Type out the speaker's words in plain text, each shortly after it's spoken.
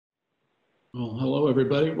Well, hello,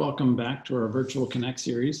 everybody. Welcome back to our Virtual Connect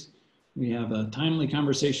series. We have a timely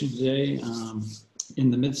conversation today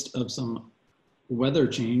in the midst of some weather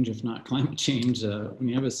change, if not climate change. When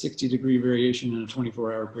you have a 60-degree variation in a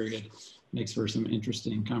 24-hour period, makes for some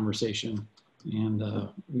interesting conversation. And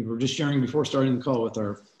we were just sharing before starting the call with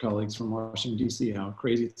our colleagues from Washington, D.C., how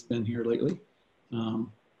crazy it's been here lately.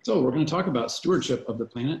 So we're going to talk about stewardship of the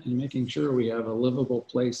planet and making sure we have a livable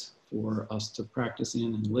place for us to practice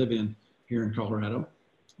in and live in here in Colorado.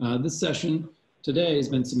 This session today has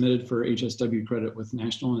been submitted for HSW credit with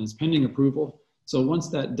National and is pending approval. So once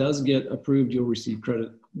that does get approved, you'll receive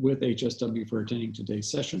credit with HSW for attending today's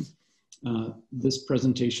session. This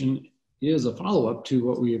presentation is a follow-up to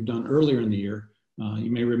what we have done earlier in the year. You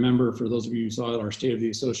may remember, for those of you who saw our State of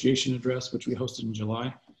the Association address, which we hosted in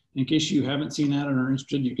July. In case you haven't seen that and are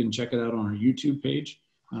interested, you can check it out on our YouTube page.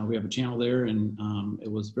 We have a channel there, and it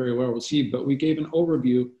was very well received, but we gave an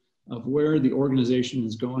overview of where the organization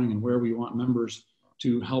is going and where we want members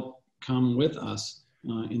to help come with us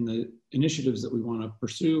in the initiatives that we want to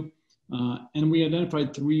pursue. And we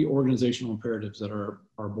identified 3 organizational imperatives that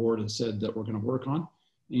our board has said that we're going to work on.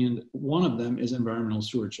 And one of them is environmental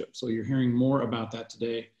stewardship. So you're hearing more about that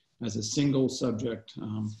today as a single subject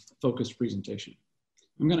focused presentation.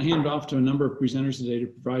 I'm going to hand it off to a number of presenters today to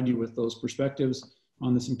provide you with those perspectives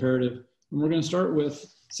on this imperative. And we're going to start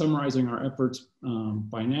with summarizing our efforts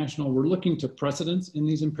by National. We're looking to precedents in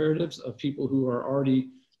these imperatives of people who are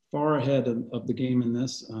already far ahead of the game in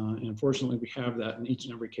this. And unfortunately, we have that in each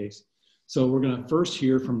and every case. So we're going to first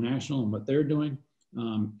hear from National and what they're doing,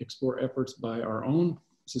 explore efforts by our own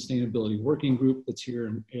sustainability working group that's here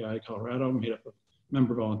in AIA Colorado, made up of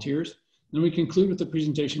member volunteers. Then we conclude with a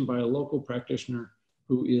presentation by a local practitioner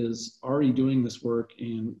who is already doing this work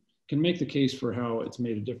and can make the case for how it's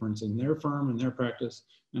made a difference in their firm and their practice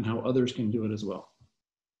and how others can do it as well.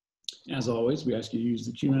 As always, we ask you to use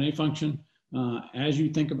the Q&A function as you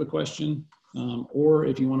think of a question, or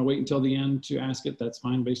if you want to wait until the end to ask it, that's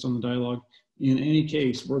fine based on the dialogue. In any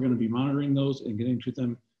case, we're going to be monitoring those and getting to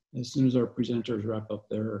them as soon as our presenters wrap up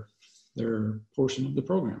their portion of the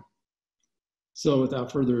program. So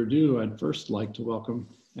without further ado, I'd first like to welcome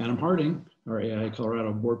Adam Harding, our AIA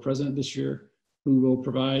Colorado board president this year, who will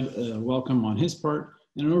provide a welcome on his part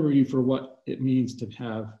and an overview for what it means to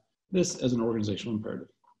have this as an organizational imperative.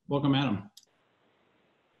 Welcome, Adam.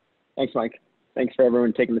 Thanks, Mike. Thanks for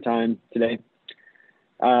everyone taking the time today.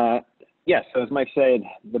 Yes, so as Mike said,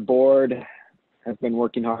 the board has been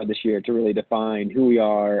working hard this year to really define who we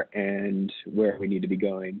are and where we need to be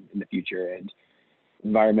going in the future. And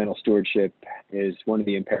environmental stewardship is one of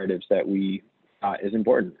the imperatives that we thought is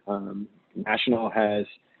important. National has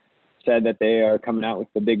said that they are coming out with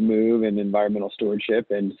the big move in environmental stewardship.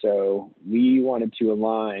 And so we wanted to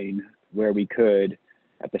align where we could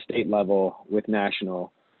at the state level with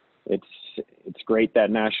National. It's great that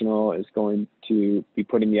National is going to be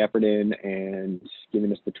putting the effort in and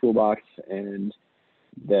giving us the toolbox and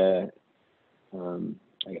the,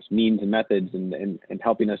 I guess, means and methods and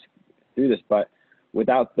helping us through this. But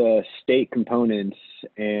without the state components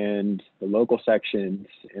and the local sections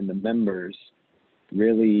and the members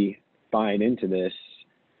really buying into this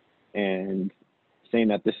and saying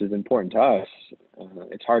that this is important to us,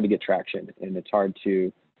 it's hard to get traction and it's hard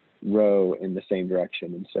to row in the same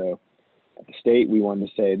direction. And so at the state, we wanted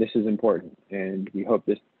to say this is important, and we hope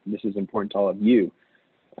this is important to all of you.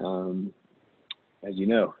 As you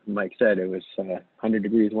know, Mike said, it was 100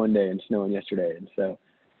 degrees one day and snowing yesterday. And so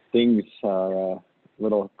things are a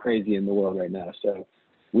little crazy in the world right now. So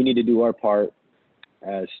we need to do our part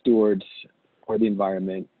as stewards for the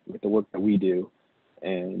environment with the work that we do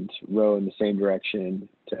and row in the same direction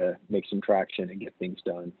to make some traction and get things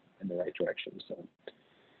done in the right direction. So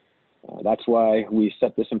that's why we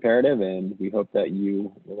set this imperative, and we hope that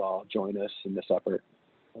you will all join us in this effort.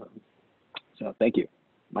 So thank you.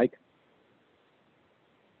 Mike?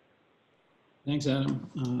 Thanks,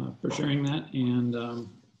 Adam, for sharing that and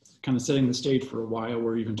kind of setting the stage for why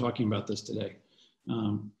we're even talking about this today.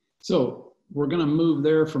 So we're going to move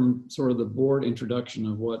there from sort of the board introduction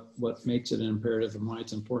of what makes it an imperative and why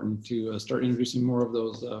it's important to start introducing more of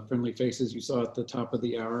those friendly faces you saw at the top of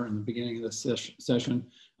the hour and the beginning of the session.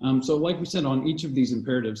 So like we said, on each of these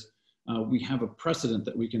imperatives, we have a precedent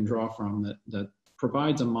that we can draw from that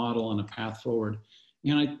provides a model and a path forward.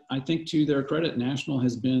 And I think, to their credit, National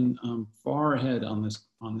has been far ahead on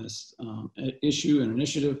this issue and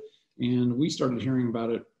initiative. And we started hearing about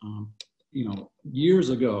it years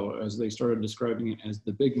ago, as they started describing it as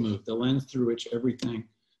the big move, the lens through which everything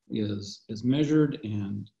is measured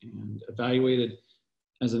and evaluated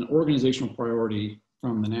as an organizational priority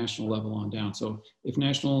from the national level on down. So if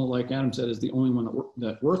national, like Adam said, is the only one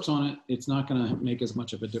that works on it, it's not going to make as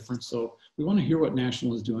much of a difference. So we want to hear what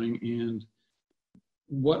national is doing, and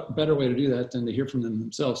what better way to do that than to hear from them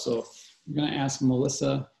themselves. So I'm going to ask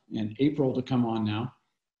Melissa and April to come on now.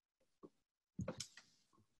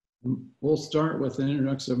 We'll start with an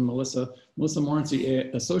introduction of Melissa. Melissa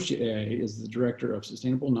Morency, Associate AIA, is the Director of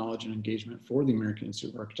Sustainable Knowledge and Engagement for the American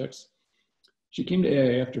Institute of Architects. She came to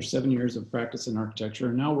AIA after 7 years of practice in architecture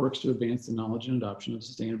and now works to advance the knowledge and adoption of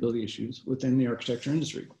sustainability issues within the architecture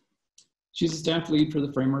industry. She's a staff lead for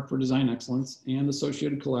the Framework for Design Excellence and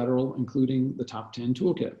associated collateral, including the Top 10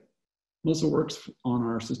 Toolkit. Melissa works on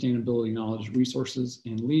our sustainability knowledge resources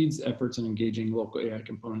and leads efforts in engaging local AI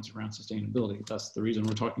components around sustainability. That's the reason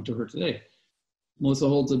we're talking to her today. Melissa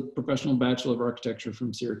holds a professional Bachelor of Architecture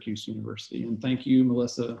from Syracuse University. And thank you,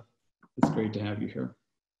 Melissa. It's great to have you here.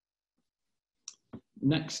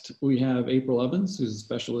 Next, we have April Evans, who's a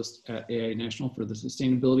specialist at AIA National for the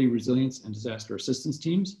Sustainability, Resilience, and Disaster Assistance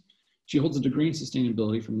teams. She holds a degree in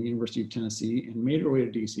sustainability from the University of Tennessee and made her way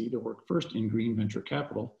to DC to work first in green venture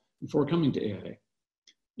capital before coming to AIA.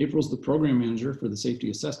 April's the program manager for the Safety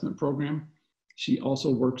Assessment Program. She also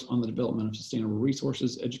works on the development of sustainable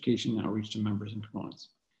resources, education, and outreach to members and components.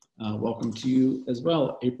 Welcome to you as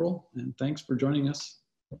well, April, and thanks for joining us.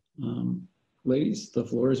 Ladies, the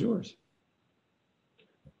floor is yours.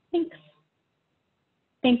 Thanks.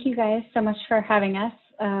 Thank you guys so much for having us.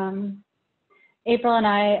 April and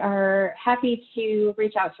I are happy to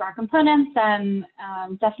reach out to our components and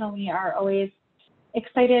definitely are always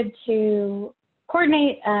excited to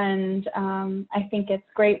coordinate, and I think it's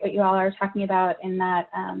great what you all are talking about in that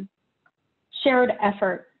shared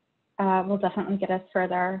effort will definitely get us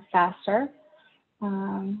further faster.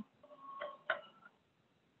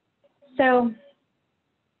 So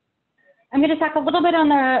I'm going to talk a little bit on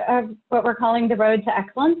the what we're calling the road to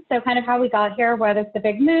excellence. So kind of how we got here, what is the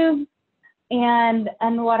big move, and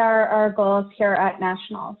what are our goals here at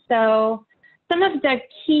National. So some of the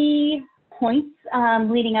key points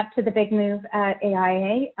leading up to the big move at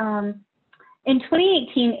AIA. In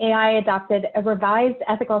 2018, AIA adopted a revised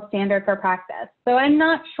ethical standard for practice. So I'm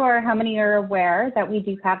not sure how many are aware that we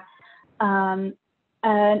do have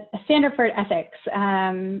a standard for ethics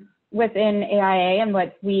within AIA and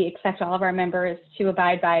what we expect all of our members to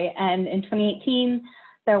abide by. And in 2018,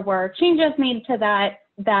 there were changes made to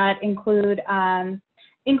that include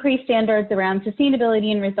increased standards around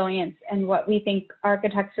sustainability and resilience and what we think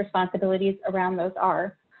architects' responsibilities around those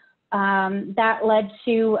are. That led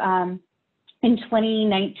to, in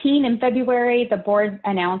 2019, in February, the board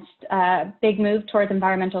announced a big move towards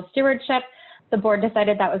environmental stewardship. The board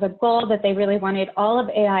decided that was a goal that they really wanted all of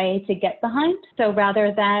AIA to get behind. So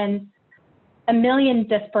rather than a million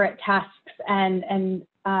disparate tasks and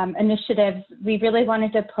initiatives, we really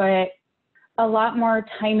wanted to put a lot more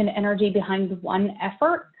time and energy behind one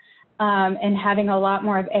effort and having a lot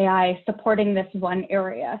more of AI supporting this one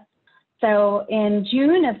area. So in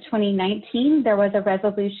June of 2019, there was a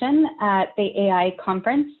resolution at the AI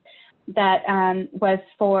conference that was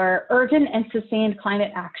for urgent and sustained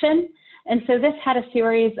climate action. And so this had a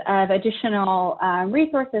series of additional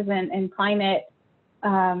resources and climate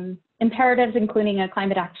imperatives, including a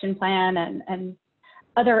climate action plan and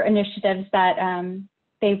other initiatives that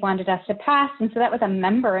they wanted us to pass. And so that was a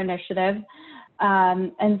member initiative.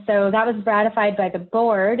 And so that was ratified by the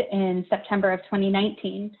board in September of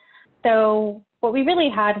 2019. So what we really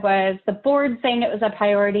had was the board saying it was a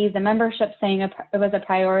priority, the membership saying it was a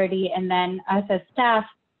priority, and then us as staff,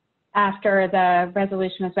 after the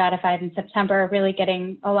resolution was ratified in September, really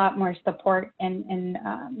getting a lot more support in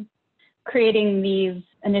creating these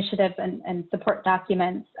initiatives and support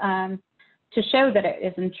documents to show that it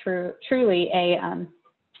isn't truly a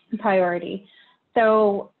priority.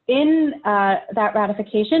 So in that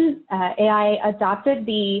ratification, AI adopted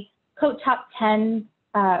the COTE Top 10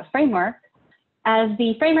 framework as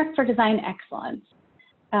the framework for design excellence.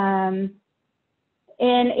 In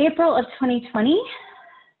April of 2020,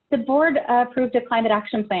 the board approved a climate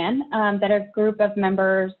action plan that a group of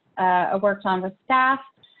members worked on with staff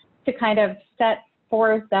to kind of set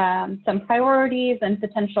forth some priorities and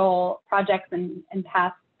potential projects and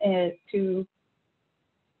paths to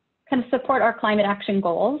kind of support our climate action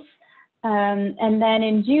goals. And then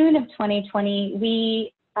in June of 2020,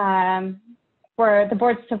 the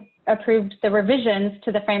board approved the revisions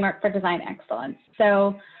to the framework for design excellence.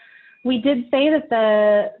 So we did say that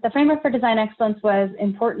the framework for design excellence was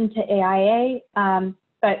important to AIA,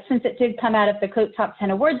 but since it did come out of the COTE Top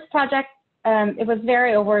 10 Awards project, it was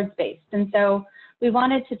very awards-based. And so we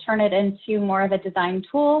wanted to turn it into more of a design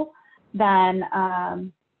tool than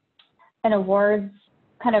an awards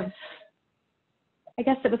kind of, I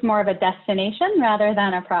guess it was more of a destination rather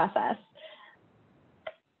than a process.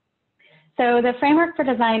 So the Framework for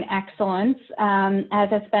Design Excellence, as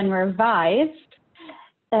it's been revised,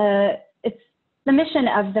 the mission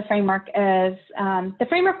of the framework is, the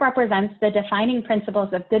framework represents the defining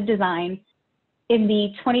principles of good design in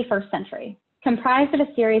the 21st century, comprised of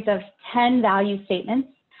a series of 10 value statements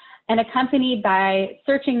and accompanied by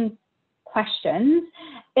searching questions.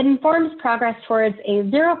 It informs progress towards a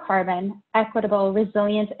zero carbon, equitable,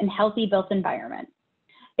 resilient, and healthy built environment.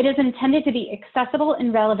 It is intended to be accessible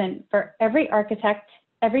and relevant for every architect,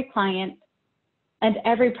 every client, and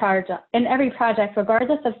every project,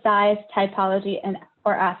 regardless of size, typology,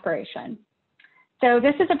 or aspiration. So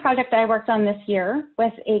this is a project I worked on this year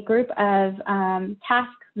with a group of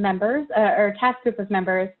task group of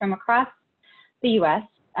members from across the US.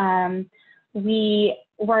 We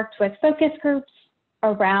worked with focus groups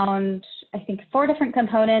around, I think, 4 different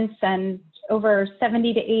components and over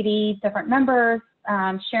 70 to 80 different members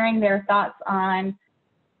sharing their thoughts on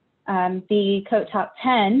the Code Top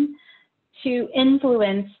 10 to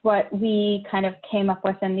influence what we kind of came up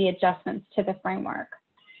with in the adjustments to the framework.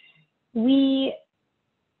 The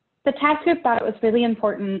task group thought it was really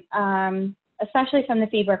important, especially from the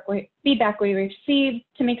feedback we received,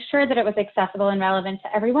 to make sure that it was accessible and relevant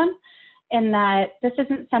to everyone, and that this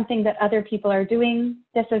isn't something that other people are doing.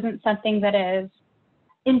 This isn't something that is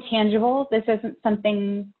intangible. This isn't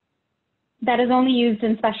something that is only used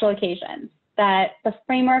in special occasions. That the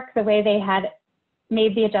framework, the way they had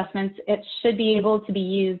made the adjustments, it should be able to be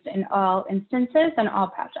used in all instances and all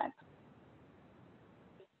projects.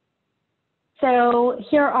 So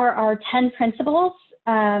here are our 10 principles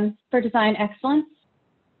for design excellence.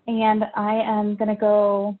 And I am gonna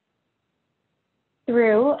go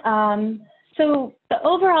through. So the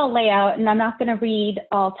overall layout, and I'm not gonna read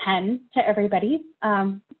all 10 to everybody,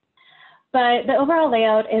 but the overall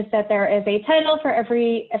layout is that there is a title for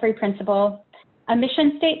every principle, a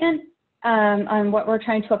mission statement, on what we're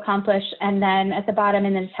trying to accomplish, and then at the bottom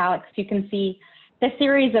in the italics, you can see the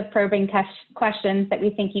series of probing questions that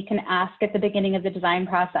we think you can ask at the beginning of the design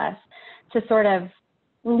process to sort of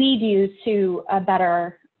lead you to a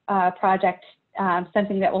better project,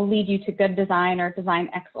 something that will lead you to good design or design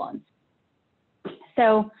excellence.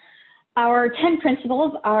 So our 10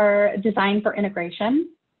 principles are design for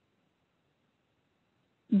integration,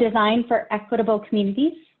 design for equitable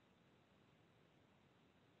communities,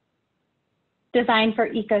 design for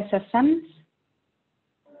ecosystems,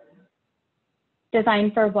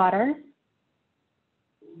 design for water,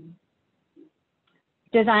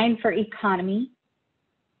 design for economy,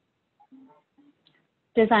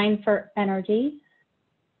 design for energy,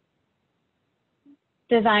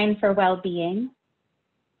 design for well-being,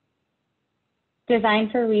 design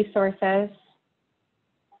for resources,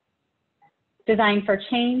 design for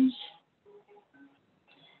change,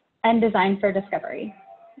 and design for discovery.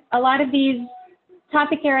 A lot of these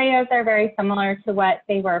topic areas are very similar to what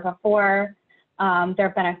they were before. There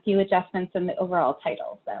have been a few adjustments in the overall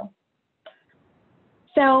title,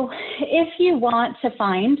 So if you want to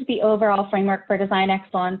find the overall framework for design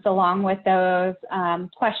excellence along with those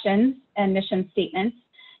questions and mission statements,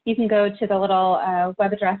 you can go to the little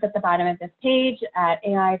web address at the bottom of this page at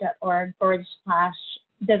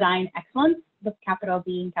ai.org/design excellence with capital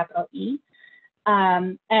D and capital E.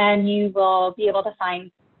 And you will be able to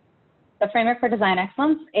find the Framework for Design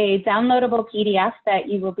Excellence, a downloadable PDF that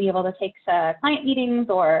you will be able to take to client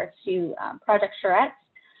meetings or to project charrettes,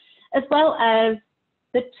 as well as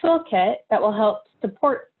the toolkit that will help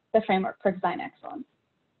support the Framework for Design Excellence.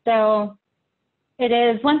 So it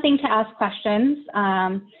is one thing to ask questions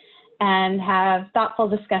and have thoughtful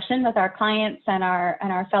discussion with our clients and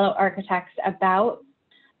our fellow architects about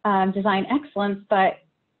design excellence, but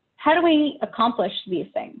how do we accomplish these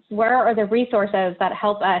things? Where are the resources that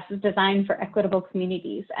help us design for equitable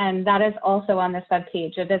communities? And that is also on this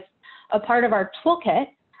webpage. It is a part of our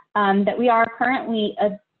toolkit that we are currently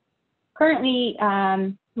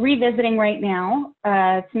revisiting right now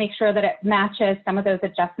to make sure that it matches some of those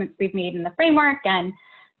adjustments we've made in the framework, and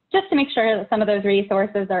just to make sure that some of those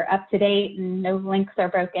resources are up to date and no links are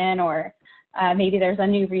broken, or maybe there's a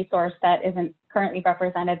new resource that isn't currently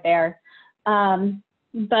represented there.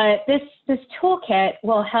 But this toolkit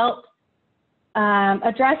will help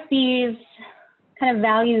address these kind of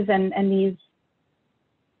values and these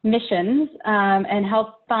missions and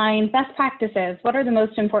help find best practices. What are the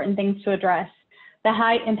most important things to address? The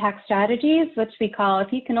high impact strategies, which we call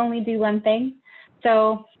if you can only do one thing.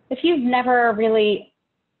 So if you've never really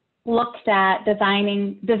looked at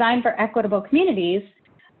design for equitable communities,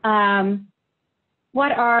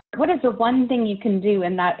 what is the one thing you can do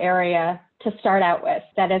in that area to start out with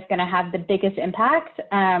that is going to have the biggest impact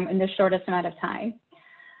in the shortest amount of time?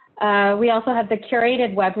 We also have the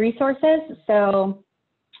curated web resources. So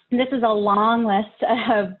this is a long list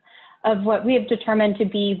of what we have determined to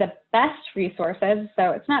be the best resources.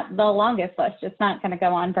 So it's not the longest list, it's not going to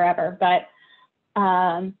go on forever, but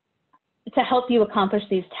to help you accomplish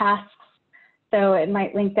these tasks. So it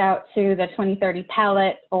might link out to the 2030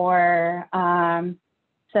 palette or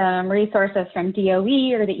some resources from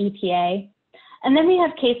DOE or the EPA. And then we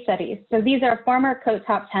have case studies. So these are former Coat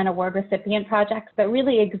Top 10 award recipient projects that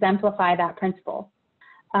really exemplify that principle.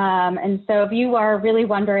 And so if you are really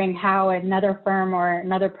wondering how another firm or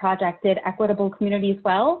another project did equitable communities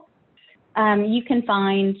well, you can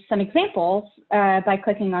find some examples by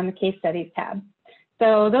clicking on the case studies tab.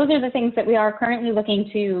 So those are the things that we are currently looking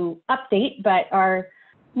to update, but are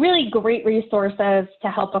really great resources to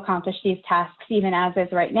help accomplish these tasks, even as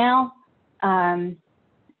is right now.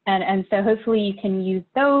 And so hopefully you can use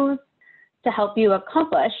those to help you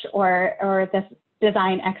accomplish or this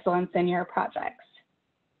design excellence in your projects.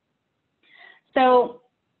 So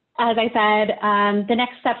as I said, the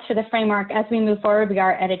next steps for the framework, as we move forward, we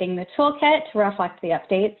are editing the toolkit to reflect the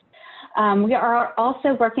updates. We are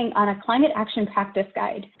also working on a climate action practice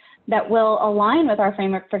guide that will align with our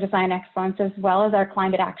framework for design excellence as well as our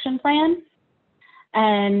climate action plan.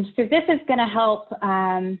 And so this is going to help.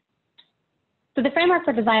 So the framework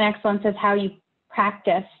for design excellence is how you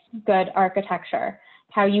practice good architecture,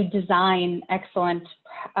 how you design excellent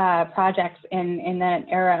projects in an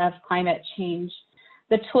era of climate change.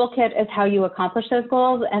 The toolkit is how you accomplish those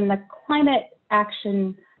goals, and the climate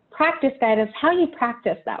action practice guide is how you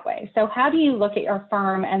practice that way. So how do you look at your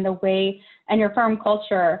firm and the way and your firm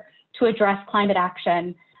culture to address climate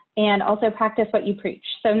action and also practice what you preach?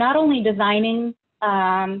 So not only designing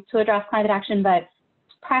to address climate action, but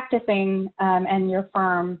practicing and your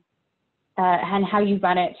firm and how you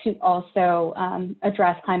run it to also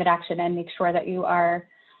address climate action and make sure that you are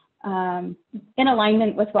in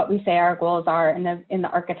alignment with what we say our goals are in the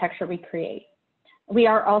architecture we create. We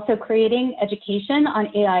are also creating education on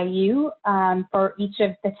AIU for each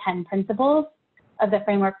of the 10 principles of the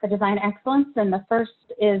framework for design excellence. And the first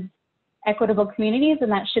is equitable communities,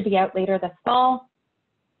 and that should be out later this fall.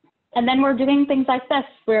 And then we're doing things like this.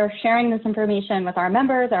 We're sharing this information with our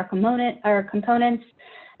members, our components,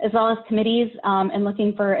 as well as committees, and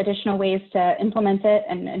looking for additional ways to implement it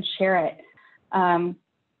and share it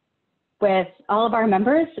with all of our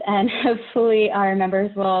members. And hopefully our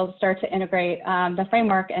members will start to integrate the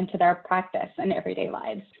framework into their practice and everyday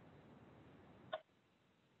lives.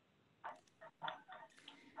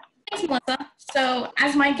 Thanks, Melissa. So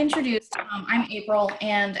as Mike introduced, I'm April,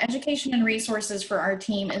 and education and resources for our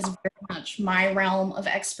team is very much my realm of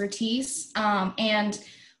expertise. And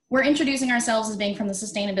we're introducing ourselves as being from the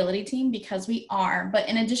sustainability team because we are, but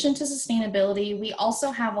in addition to sustainability, we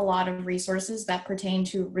also have a lot of resources that pertain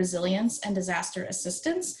to resilience and disaster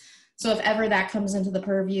assistance. So if ever that comes into the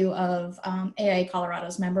purview of AIA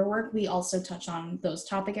Colorado's member work, we also touch on those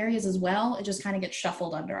topic areas as well. It just kind of gets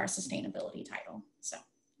shuffled under our sustainability title. So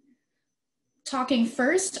talking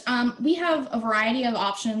first, we have a variety of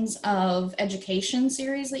options of education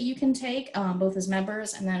series that you can take, both as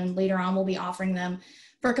members, and then later on we'll be offering them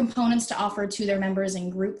for components to offer to their members in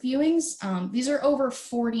group viewings. These are over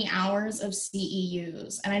 40 hours of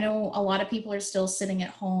CEUs. And I know a lot of people are still sitting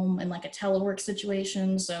at home in like a telework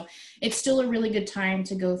situation. So it's still a really good time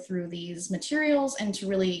to go through these materials and to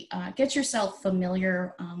really get yourself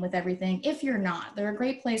familiar with everything. If you're not, they're a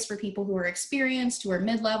great place for people who are experienced, who are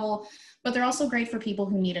mid-level, but they're also great for people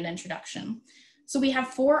who need an introduction. So we have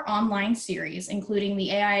 4 online series, including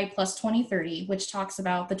the AIA Plus 2030, which talks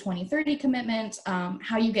about the 2030 commitment,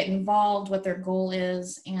 how you get involved, what their goal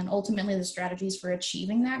is, and ultimately the strategies for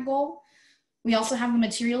achieving that goal. We also have a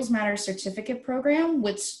Materials Matter certificate program,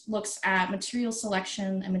 which looks at material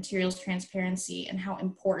selection and materials transparency and how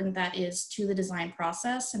important that is to the design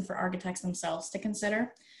process and for architects themselves to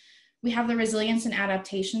consider. We have the Resilience and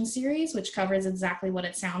Adaptation series, which covers exactly what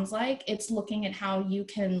it sounds like. It's looking at how you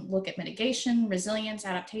can look at mitigation, resilience,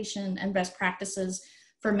 adaptation, and best practices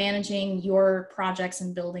for managing your projects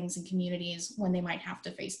and buildings and communities when they might have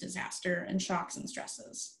to face disaster and shocks and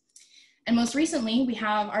stresses. And most recently, we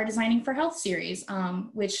have our Designing for Health series,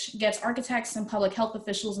 which gets architects and public health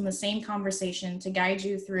officials in the same conversation to guide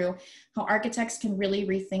you through how architects can really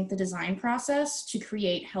rethink the design process to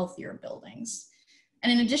create healthier buildings.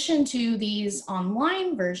 And in addition to these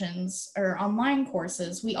online versions or online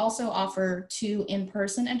courses, we also offer 2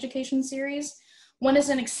 in-person education series. One is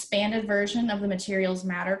an expanded version of the Materials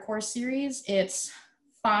Matter course series. It's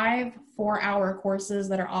 5 4-hour courses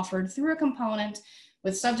that are offered through a component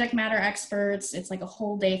with subject matter experts. It's like a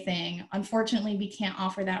whole day thing. Unfortunately, we can't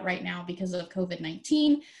offer that right now because of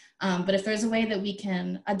COVID-19. But if there's a way that we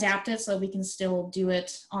can adapt it so we can still do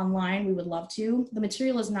it online, we would love to. The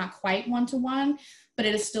material is not quite one-to-one, but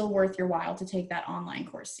it is still worth your while to take that online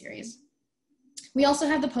course series. We also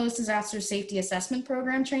have the Post-Disaster Safety Assessment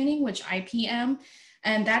Program training, which IPM,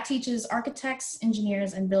 and that teaches architects,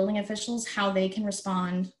 engineers, and building officials how they can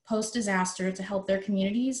respond post-disaster to help their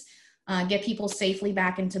communities get people safely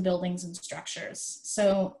back into buildings and structures.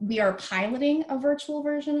 So we are piloting a virtual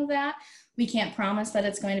version of that. We can't promise that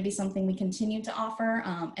it's going to be something we continue to offer,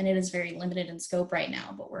 and it is very limited in scope right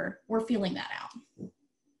now, but we're feeling that out.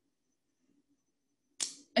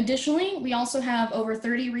 Additionally, we also have over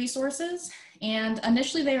 30 resources, and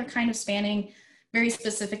initially they are kind of spanning very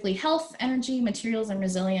specifically health, energy, materials, and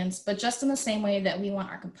resilience, but just in the same way that we want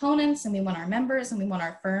our components and we want our members and we want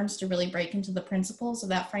our firms to really break into the principles of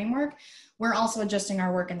that framework, we're also adjusting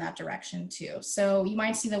our work in that direction too. So you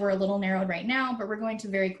might see that we're a little narrowed right now, but we're going to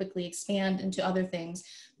very quickly expand into other things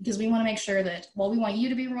because we want to make sure that while we want you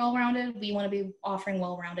to be well-rounded, we want to be offering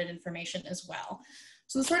well-rounded information as well.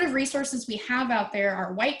 So the sort of resources we have out there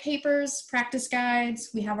are white papers, practice guides,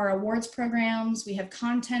 we have our awards programs, we have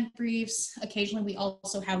content briefs, occasionally we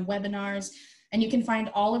also have webinars, and you can find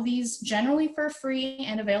all of these generally for free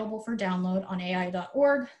and available for download on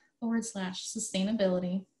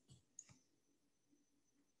ai.org/sustainability.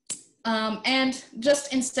 And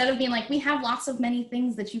just instead of being like, we have lots of many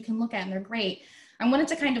things that you can look at and they're great, I wanted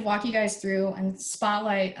to kind of walk you guys through and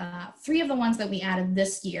spotlight 3 of the ones that we added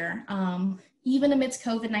this year. Even amidst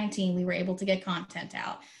COVID-19, we were able to get content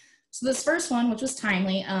out. So this first one, which was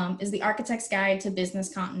timely, is the Architect's Guide to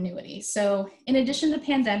Business Continuity. So in addition to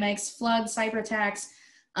pandemics, floods, cyber attacks,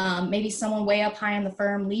 maybe someone way up high in the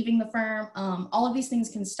firm leaving the firm, all of these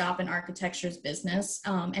things can stop an architecture's business.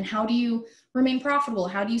 And how do you remain profitable?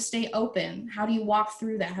 How do you stay open? How do you walk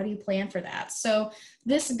through that? How do you plan for that? So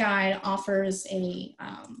this guide offers a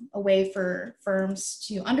way for firms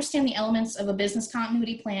to understand the elements of a business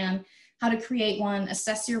continuity plan, how to create one,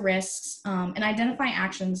 assess your risks, and identify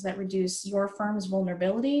actions that reduce your firm's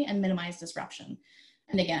vulnerability and minimize disruption.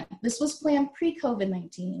 And again, this was planned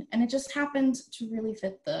pre-COVID-19, and it just happened to really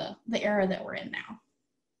fit the era that we're in now.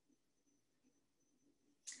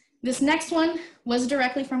 This next one was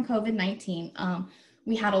directly from COVID-19.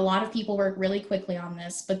 We had a lot of people work really quickly on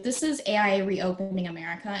this, but this is AIA Reopening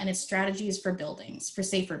America and its strategies for buildings, for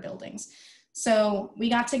safer buildings. So we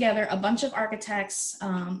got together a bunch of architects,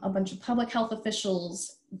 a bunch of public health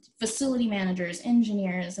officials, facility managers,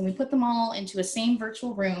 engineers, and we put them all into a same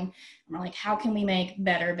virtual room. And we're like, how can we make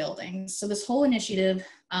better buildings? So this whole initiative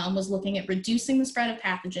was looking at reducing the spread of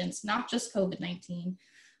pathogens, not just COVID-19,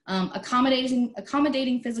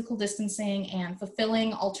 accommodating physical distancing and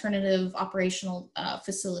fulfilling alternative operational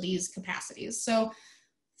facilities capacities. So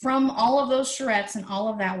from all of those charrettes and all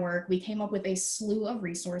of that work, we came up with a slew of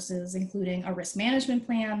resources, including a risk management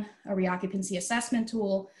plan, a reoccupancy assessment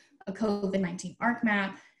tool, a COVID-19 ARC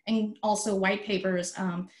map, and also white papers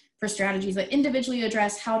for strategies that individually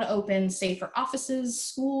address how to open safer offices,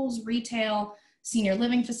 schools, retail, senior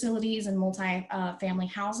living facilities, and multi-family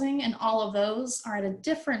housing. And all of those are at a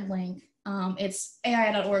different link. It's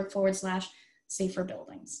ai.org/safer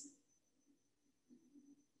buildings.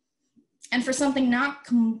 And for something not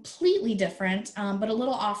completely different, but a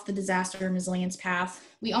little off the disaster and resilience path,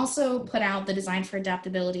 we also put out the Design for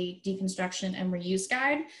Adaptability, Deconstruction, and Reuse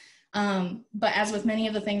Guide. But as with many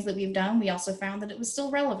of the things that we've done, we also found that it was still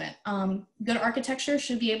relevant. Good architecture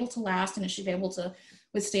should be able to last and it should be able to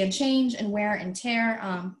withstand change and wear and tear.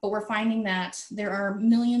 But we're finding that there are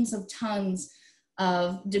millions of tons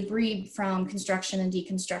of debris from construction and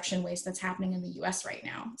deconstruction waste that's happening in the US right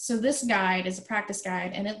now. So this guide is a practice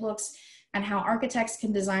guide and it looks at how architects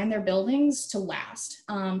can design their buildings to last,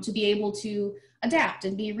 to be able to adapt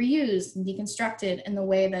and be reused and deconstructed in the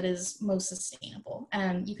way that is most sustainable.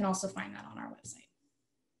 And you can also find that on our website.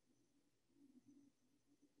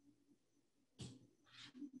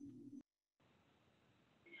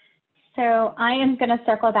 So I am going to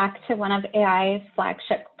circle back to one of AIA's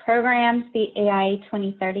flagship programs, the AIA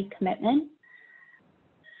 2030 commitment.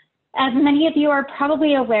 As many of you are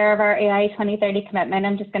probably aware of our AIA 2030 commitment,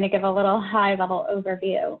 I'm just going to give a little high-level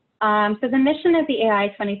overview. So the mission of the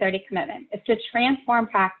AIA 2030 commitment is to transform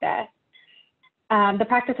practice, the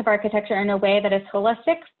practice of architecture in a way that is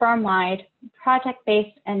holistic, firm-wide,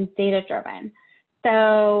 project-based, and data-driven.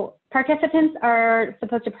 So participants are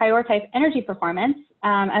supposed to prioritize energy performance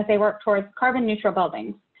as they work towards carbon-neutral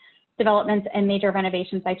buildings. developments, and major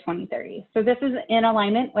renovations by 2030. So this is in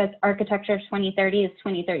alignment with Architecture 2030's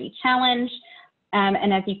 2030 Challenge.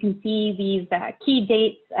 And as you can see, these key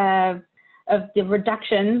dates of the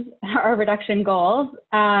reductions, our reduction goals,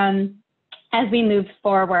 as we move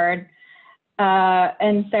forward.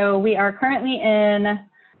 And so we are currently in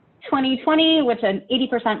 2020 with an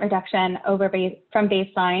 80% reduction from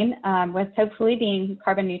baseline, with hopefully being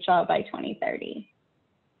carbon neutral by 2030.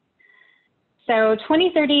 So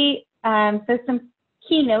 2030, so some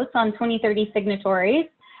key notes on 2030 signatories.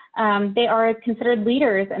 They are considered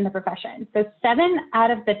leaders in the profession. So 7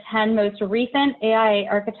 out of the 10 most recent AIA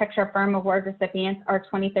Architecture Firm Award recipients are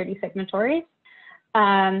 2030 signatories.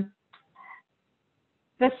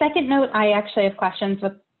 The second note I actually have questions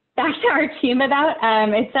with back to our team about.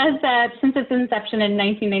 It says that since its inception in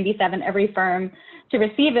 1997, every firm to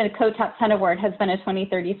receive a Code Top 10 award has been a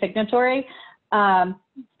 2030 signatory.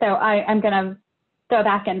 So I'm going to go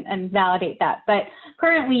back and validate that. But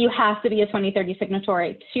currently, you have to be a 2030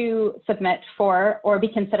 signatory to submit for or be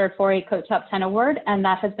considered for a Code Top 10 award, and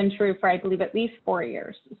that has been true for, I believe, at least 4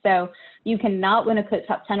 years. So you cannot win a Code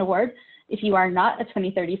Top 10 award if you are not a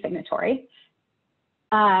 2030 signatory.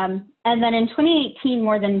 And then in 2018,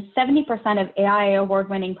 more than 70% of AIA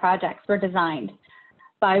award-winning projects were designed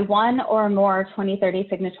by one or more 2030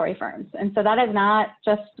 signatory firms. And so that is not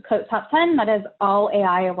just Code Top 10, that is all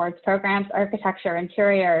AIA awards programs, architecture,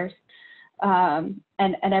 interiors, and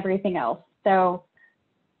everything else. So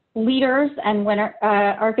leaders and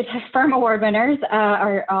architect firm award winners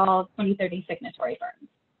are all 2030 signatory firms.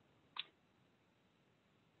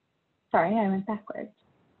 Sorry, I went backwards.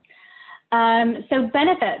 So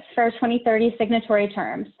benefits for 2030 signatory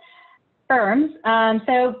firms.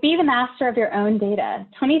 So be the master of your own data.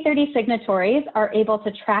 2030 signatories are able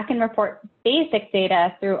to track and report basic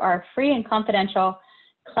data through our free and confidential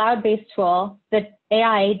cloud-based tool, the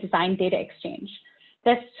AIA Design Data Exchange.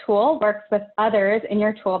 This tool works with others in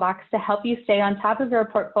your toolbox to help you stay on top of your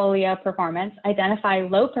portfolio performance, identify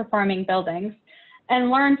low-performing buildings, and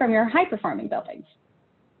learn from your high-performing buildings.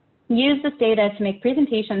 Use this data to make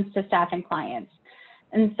presentations to staff and clients.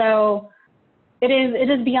 And so it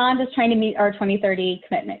is beyond just trying to meet our 2030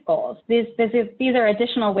 commitment goals. These are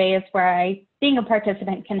additional ways where being a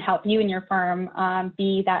participant can help you and your firm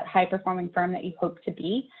be that high-performing firm that you hope to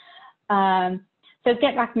be. So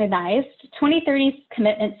get recognized. 2030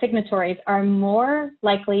 commitment signatories are more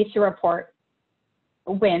likely to report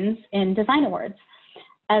wins in design awards.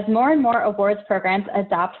 As more and more awards programs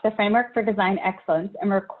adopt the framework for design excellence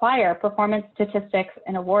and require performance statistics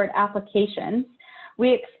in award applications,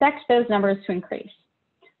 we expect those numbers to increase.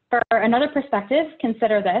 For another perspective,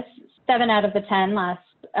 consider this: 7 out of the 10 last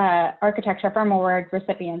Architecture Firm Award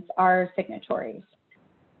recipients are signatories.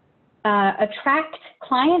 Attract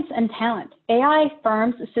clients and talent. AI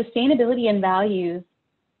firms' sustainability and values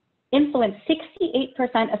influence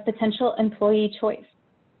 68% of potential employee choice.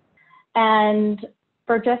 And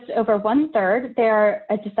for just over 1/3, they're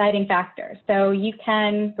a deciding factor. So you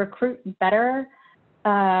can recruit better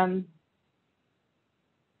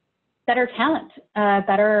talent,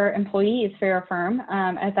 better employees for your firm,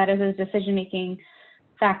 as that is a decision-making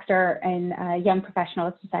factor in young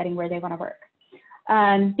professionals deciding where they want to work.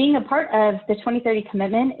 Being a part of the 2030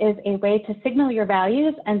 commitment is a way to signal your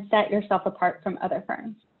values and set yourself apart from other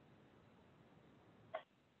firms.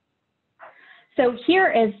 So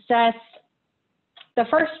here is just the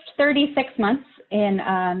first 36 months in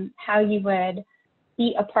how you would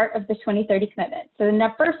be a part of the 2030 commitment. So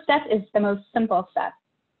the first step is the most simple step.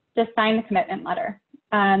 Just sign the commitment letter.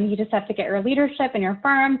 You just have to get your leadership in your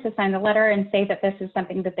firm to sign the letter and say that this is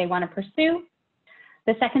something that they want to pursue.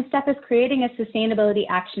 The second step is creating a sustainability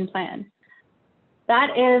action plan. That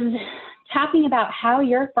is talking about how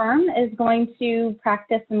your firm is going to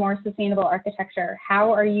practice a more sustainable architecture.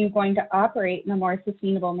 How are you going to operate in a more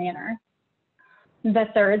sustainable manner? The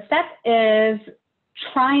third step is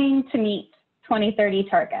trying to meet 2030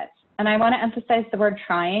 targets. And I want to emphasize the word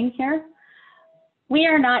trying here. We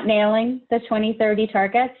are not nailing the 2030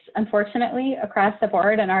 targets, unfortunately, across the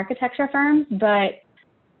board in architecture firms, but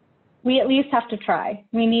we at least have to try.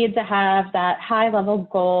 We need to have that high-level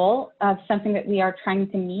goal of something that we are trying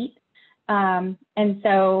to meet. And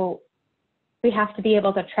so we have to be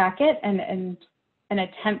able to track it and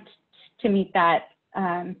attempt to meet that,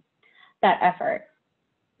 that effort.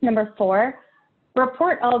 Number 4,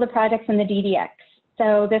 report all the projects in the DDX.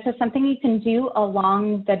 So this is something you can do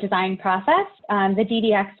along the design process. The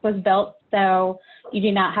DDX was built so you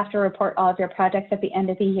do not have to report all of your projects at the end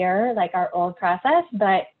of the year like our old process,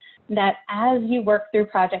 but that as you work through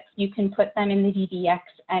projects, you can put them in the DDX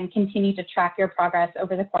and continue to track your progress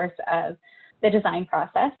over the course of the design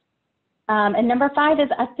process. And number 5 is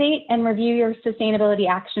update and review your sustainability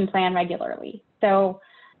action plan regularly. So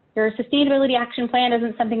your sustainability action plan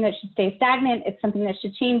isn't something that should stay stagnant. It's something that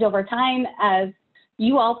should change over time as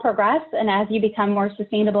you all progress and as you become more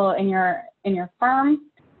sustainable in your firm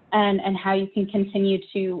and how you can continue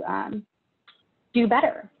to do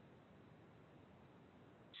better.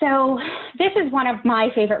 So this is one of my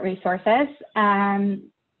favorite resources.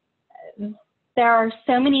 There are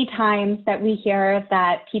so many times that we hear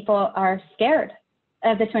that people are scared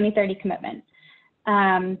of the 2030 commitment.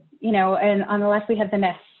 You know, and on the left we have the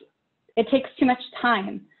myths. It takes too much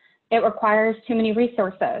time. It requires too many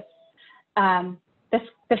resources.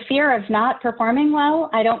 The fear of not performing well,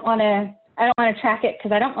 I don't want to track it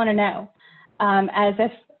because I don't want to know, as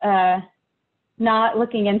if not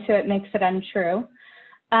looking into it makes it untrue.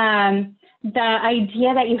 The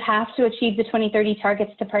idea that you have to achieve the 2030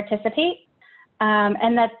 targets to participate,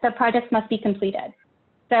 and that the projects must be completed.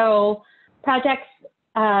 So projects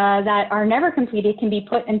that are never completed can be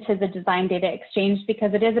put into the design data exchange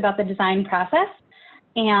because it is about the design process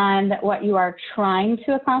and what you are trying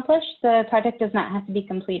to accomplish. The project does not have to be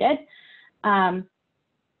completed.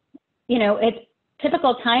 You know,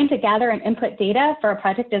 typical time to gather and input data for a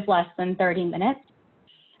project is less than 30 minutes.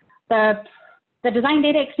 The design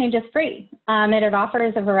data exchange is free, and it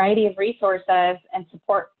offers a variety of resources and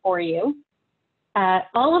support for you.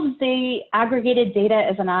 All of the aggregated data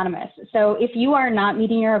is anonymous. So if you are not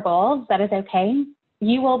meeting your goals, that is okay.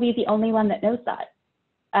 You will be the only one that knows that.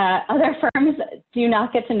 Other firms do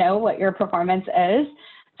not get to know what your performance is.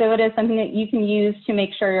 So it is something that you can use to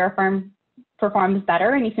make sure your firm performs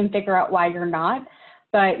better, and you can figure out why you're not.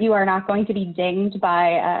 But you are not going to be dinged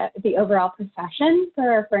by the overall profession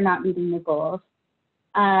for not meeting the goals.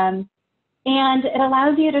 And it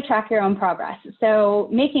allows you to track your own progress. So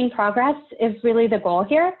making progress is really the goal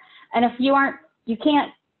here. And if you aren't, you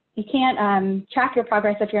can't track your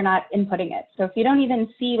progress if you're not inputting it. So if you don't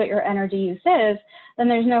even see what your energy use is, then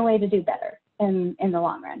there's no way to do better in the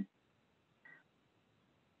long run.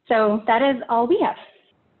 So that is all we have.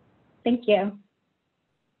 Thank you.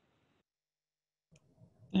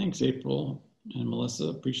 Thanks, April and Melissa.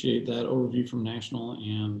 Appreciate that overview from National,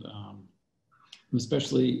 and I'm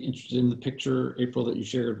especially interested in the picture, April, that you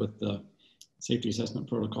shared with the safety assessment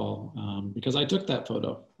protocol, because I took that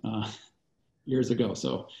photo years ago.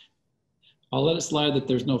 So I'll let it slide that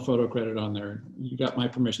there's no photo credit on there. You got my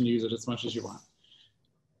permission to use it as much as you want.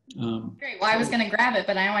 Great. Well, I was going to grab it,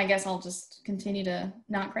 but now I guess I'll just continue to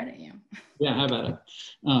not credit you. Yeah, how about it?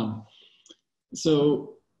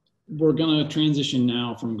 So we're going to transition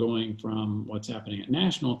now from going from what's happening at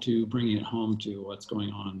National to bringing it home to what's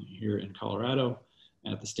going on here in Colorado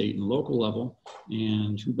at the state and local level.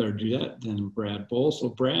 And who better do that than Brad Bull? So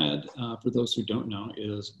Brad, for those who don't know,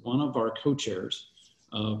 is one of our co-chairs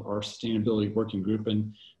of our sustainability working group.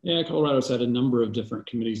 And AIA Colorado's had a number of different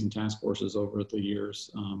committees and task forces over the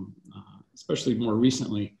years, especially more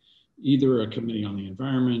recently, either a committee on the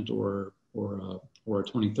environment or a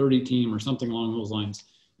 2030 team or something along those lines.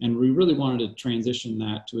 And we really wanted to transition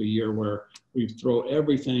that to a year where we throw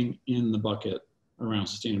everything in the bucket around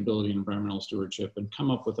sustainability and environmental stewardship and come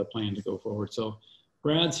up with a plan to go forward. So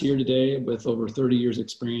Brad's here today with over 30 years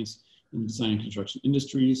experience in design and construction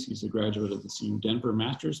industries. He's a graduate of the CU Denver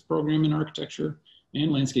Master's Program in Architecture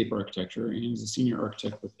and Landscape Architecture, and he's a senior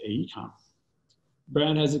architect with AECOM.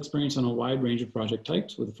 Brad has experience on a wide range of project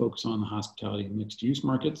types with a focus on the hospitality and mixed use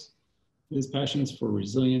markets. His passions for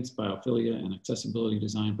resilience, biophilia, and accessibility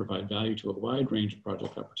design provide value to a wide range of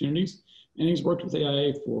project opportunities. And he's worked with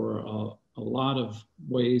AIA for a lot of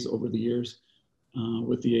ways over the years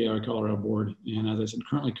with the AIA Colorado board. And as I said,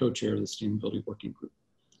 currently co-chair of the Sustainability Working Group.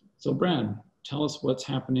 So Brad, tell us what's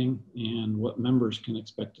happening and what members can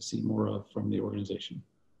expect to see more of from the organization.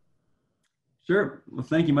 Sure. Well,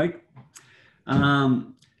 thank you, Mike.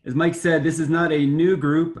 As Mike said, this is not a new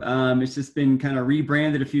group. It's just been kind of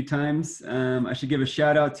rebranded a few times. I should give a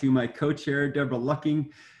shout out to my co-chair, Deborah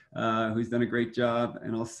Lucking, who's done a great job,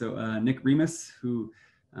 and also Nick Remus, who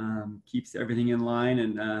keeps everything in line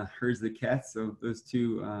and herds the cats. So those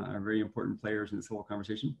two are very important players in this whole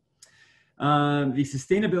conversation. The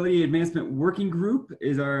Sustainability Advancement Working Group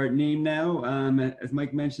is our name now. As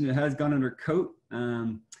Mike mentioned, it has gone under COAT.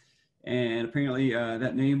 And apparently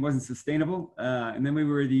that name wasn't sustainable. And then we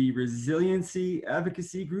were the Resiliency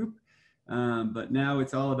Advocacy Group, but now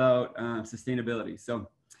it's all about sustainability. So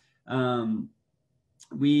I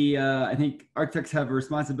think architects have a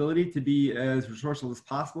responsibility to be as resourceful as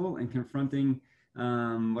possible in confronting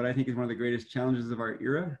what I think is one of the greatest challenges of our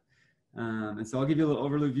era. And so I'll give you a little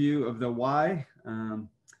overview of the why.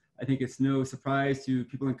 I think it's no surprise to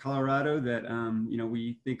people in Colorado that, you know,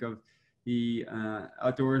 we think of the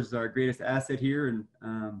outdoors is our greatest asset here,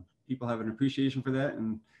 and people have an appreciation for that.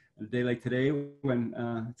 And a day like today, when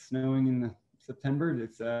it's snowing in September,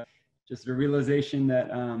 it's just a realization that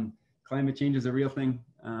climate change is a real thing,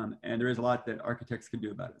 and there is a lot that architects can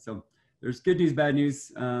do about it. So there's good news, bad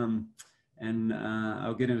news, and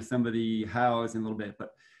I'll get into some of the hows in a little bit.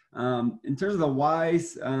 But in terms of the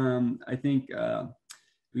whys, I think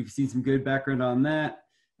we've seen some good background on that.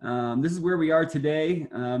 This is where we are today.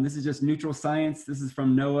 This is just neutral science. This is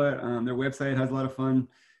from NOAA. Their website has a lot of fun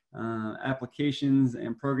applications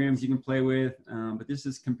and programs you can play with, but this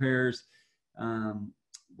just compares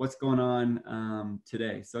what's going on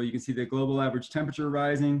today. So you can see the global average temperature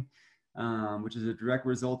rising, which is a direct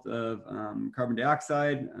result of carbon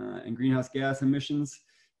dioxide and greenhouse gas emissions.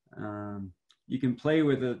 You can play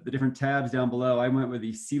with the different tabs down below. I went with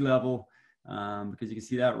the sea level because you can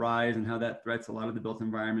see that rise and how that threats a lot of the built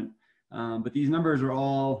environment. But these numbers are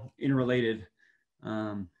all interrelated.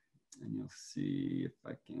 And you'll see if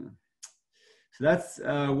I can. So that's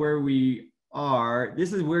where we are.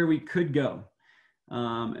 This is where we could go.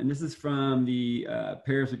 And this is from the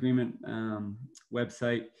Paris Agreement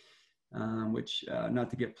website, which, not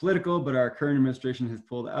to get political, but our current administration has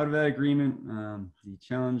pulled out of that agreement. The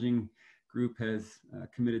challenging group has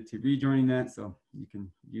committed to rejoining that, so you can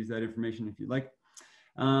use that information if you'd like.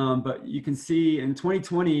 But you can see in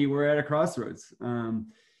 2020, we're at a crossroads.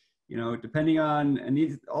 You know, depending on,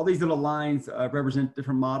 and all these little lines represent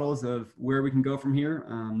different models of where we can go from here.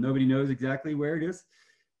 Nobody knows exactly where it is,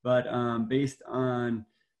 but based on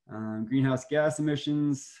greenhouse gas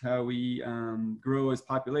emissions, how we grow as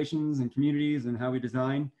populations and communities, and how we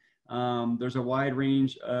design, there's a wide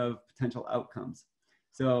range of potential outcomes.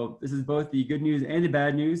 So this is both the good news and the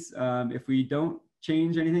bad news. If we don't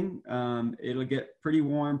change anything, it'll get pretty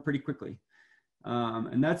warm pretty quickly.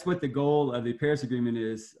 And that's what the goal of the Paris Agreement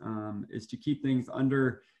is to keep things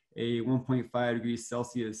under a 1.5 degrees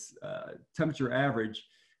Celsius temperature average.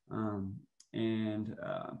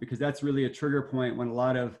 Because that's really a trigger point when a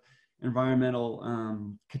lot of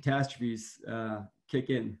environmental catastrophes kick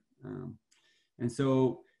in. And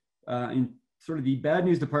so in sort of the bad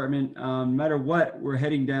news department, no matter what, we're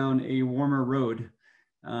heading down a warmer road.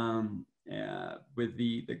 With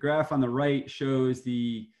the graph on the right shows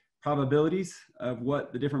the probabilities of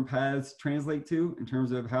what the different paths translate to in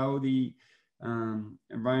terms of how the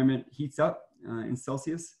environment heats up in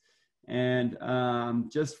Celsius. And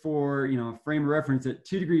just for, you know, frame of reference, at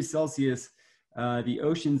 2 degrees Celsius, the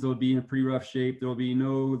oceans will be in a pretty rough shape. There will be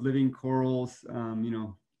no living corals, you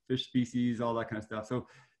know, fish species, all that kind of stuff. So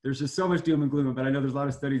there's just so much doom and gloom, but I know there's a lot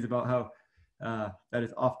of studies about how that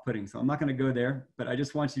is off-putting. So I'm not going to go there, but I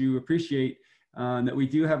just want you to appreciate that we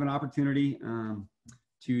do have an opportunity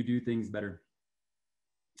to do things better.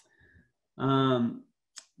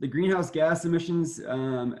 The greenhouse gas emissions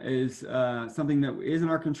is something that is in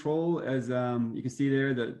our control. As you can see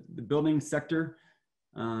there, the building sector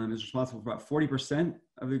is responsible for about 40%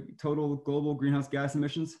 of the total global greenhouse gas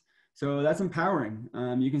emissions. So that's empowering.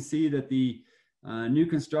 You can see that the new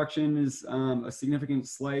construction is a significant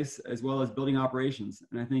slice, as well as building operations.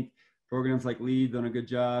 And I think programs like LEED done a good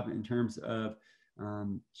job in terms of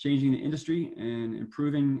changing the industry and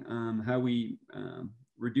improving how we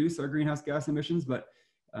reduce our greenhouse gas emissions, but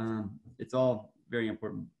it's all very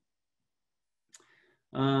important.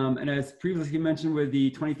 And as previously mentioned with the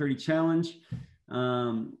 2030 challenge,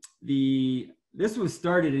 this was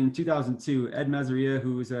started in 2002. Ed Mazaria,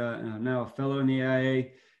 who is now a fellow in the AIA,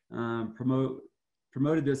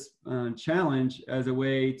 promoted this challenge as a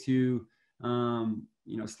way to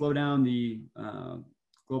you know, slow down the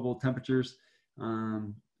global temperatures,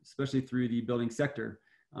 especially through the building sector.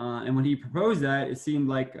 And when he proposed that, it seemed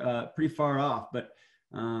like pretty far off, but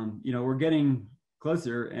you know, we're getting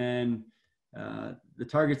closer, and the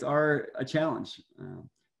targets are a challenge.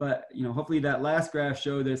 But you know, hopefully that last graph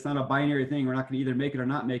showed that it's not a binary thing. We're not going to either make it or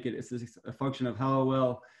not make it. It's just a function of how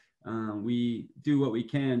well we do what we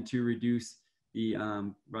can to reduce the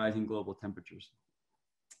rising global temperatures.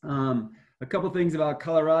 A couple things about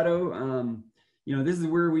Colorado. You know, this is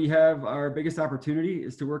where we have our biggest opportunity,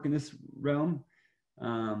 is to work in this realm.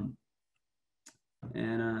 Let's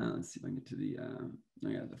see if I can get to the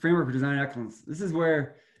framework for design excellence. This is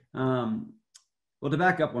where, well, to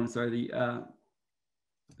back up one, sorry, the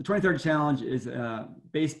 2030 challenge is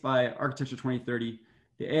based by Architecture 2030.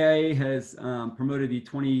 The AIA has promoted the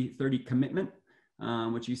 2030 commitment,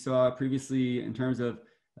 which you saw previously in terms of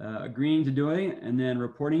agreeing to doing it and then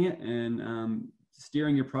reporting it and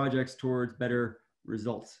steering your projects towards better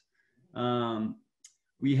results.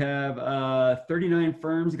 We have 39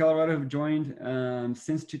 firms in Colorado who have joined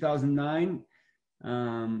since 2009.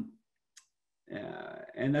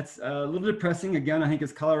 and that's a little depressing. Again, I think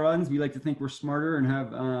as Coloradans, we like to think we're smarter and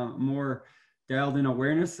have more dialed in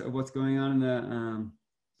awareness of what's going on in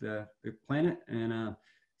the planet. And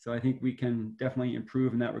so I think we can definitely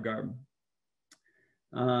improve in that regard.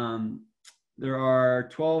 There are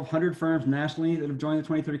 1,200 firms nationally that have joined the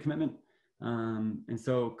 2030 commitment. And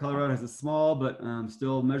so Colorado has a small but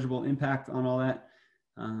still measurable impact on all that.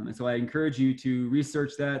 And so I encourage you to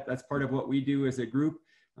research that. That's part of what we do as a group.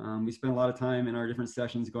 We spend a lot of time in our different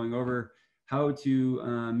sessions going over how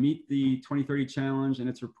to meet the 2030 challenge and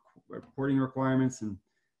its reporting requirements. And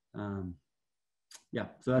yeah,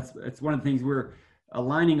 so that's one of the things we're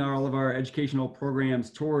aligning all of our educational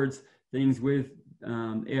programs towards, things with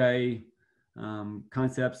AIA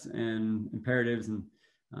concepts and imperatives. And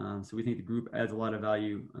so we think the group adds a lot of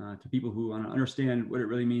value to people who want to understand what it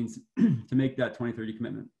really means to make that 2030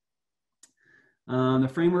 commitment. The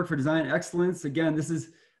framework for design excellence, again, this is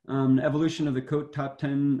an evolution of the COAT Top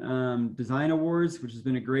 10 Design Awards, which has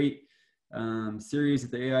been a great series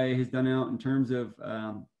that the AIA has done out in terms of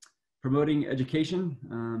promoting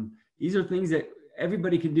education. These are things that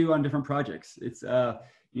everybody can do on different projects. It's,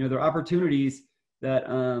 you know, there are opportunities that,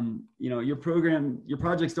 you know, your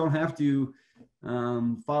projects don't have to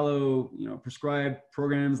follow, you know, prescribed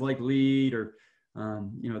programs like LEED or,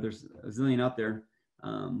 you know, there's a zillion out there.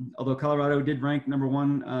 Although Colorado did rank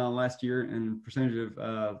 #1 last year in percentage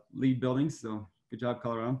of LEED buildings, so good job,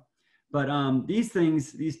 Colorado. But these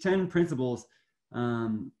things, these 10 principles,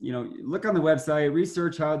 you know, look on the website,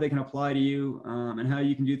 research how they can apply to you and how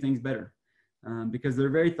you can do things better, because they're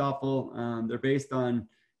very thoughtful. They're based on,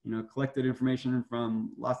 you know, collected information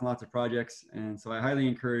from lots and lots of projects, and so I highly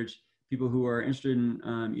encourage people who are interested in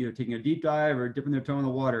either taking a deep dive or dipping their toe in the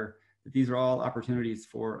water, that these are all opportunities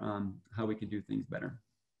for how we can do things better.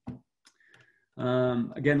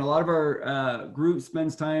 Again, a lot of our group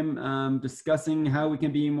spends time discussing how we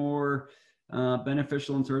can be more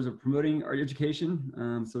beneficial in terms of promoting our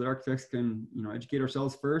education, so that architects can, you know, educate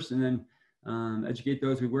ourselves first and then educate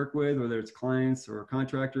those we work with, whether it's clients or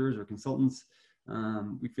contractors or consultants.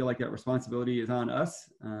 We feel like that responsibility is on us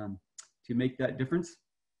to make that difference.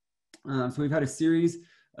 So we've had a series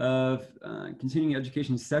of continuing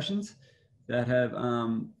education sessions that have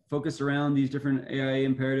focused around these different AIA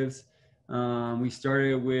imperatives. We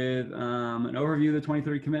started with an overview of the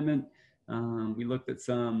 2030 commitment. We looked at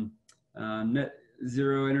some net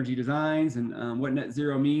zero energy designs and what net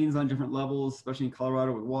zero means on different levels, especially in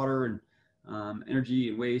Colorado with water and energy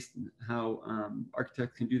and waste, and how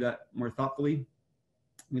architects can do that more thoughtfully.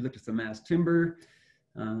 We looked at some mass timber.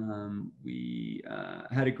 We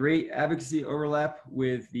had a great advocacy overlap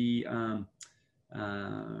with the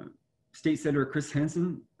State Senator Chris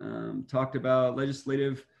Henson, talked about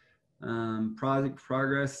legislative project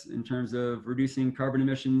progress in terms of reducing carbon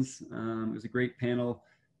emissions. It was a great panel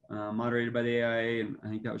moderated by the AIA, and I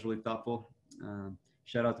think that was really thoughtful.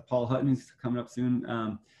 Shout out to Paul Hutton, who's coming up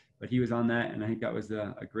soon, but he was on that, and I think that was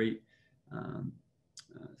a great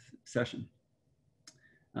session.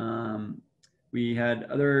 We had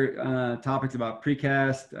other topics about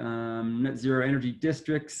precast, net zero energy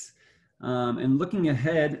districts, and looking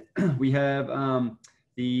ahead, we have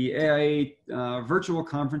the AIA virtual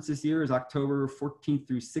conference this year is October 14th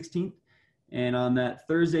through 16th. And on that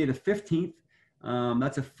Thursday, the 15th,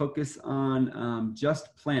 that's a focus on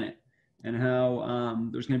Just Planet and how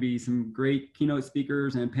there's going to be some great keynote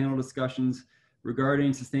speakers and panel discussions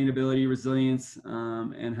regarding sustainability, resilience,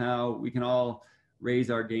 and how we can all raise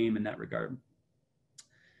our game in that regard.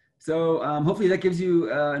 So hopefully that gives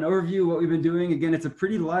you an overview of what we've been doing. Again, it's a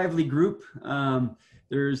pretty lively group.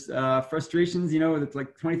 There's frustrations, you know, with like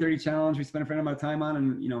 2030 challenge we spent a fair amount of time on,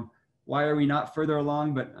 and, you know, why are we not further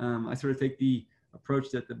along? But I sort of take the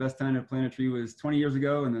approach that the best time to plant a tree was 20 years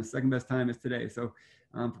ago and the second best time is today. So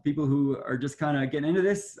for people who are just kind of getting into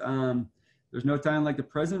this, there's no time like the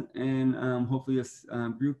present, and hopefully this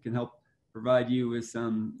group can help provide you with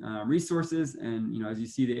some resources. And, you know, as you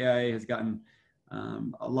see, the AIA has gotten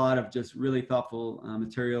a lot of just really thoughtful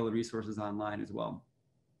material and resources online as well.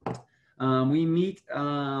 We meet,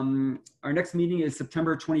 our next meeting is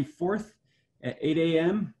September 24th at 8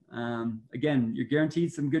 a.m. Again, you're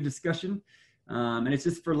guaranteed some good discussion. And it's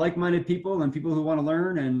just for like-minded people and people who want to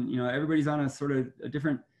learn, and, you know, everybody's on a sort of a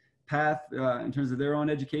different path in terms of their own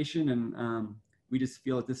education. And we just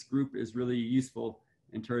feel that this group is really useful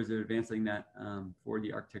in terms of advancing that for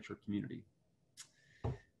the architecture community.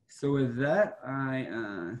 So with that,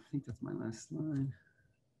 I think that's my last slide.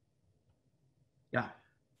 Yeah.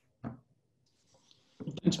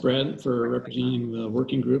 Thanks, Brad, for representing the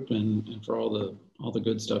working group and for all the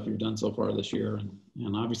good stuff you've done so far this year,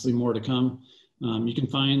 and obviously more to come. You can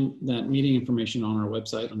find that meeting information on our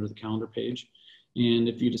website under the calendar page. And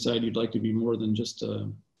if you decide you'd like to be more than just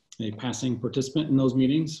a passing participant in those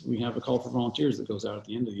meetings, we have a call for volunteers that goes out at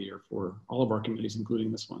the end of the year for all of our committees,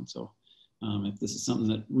 including this one. So if this is something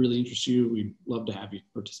that really interests you, we'd love to have you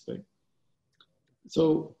participate.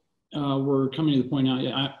 So we're coming to the point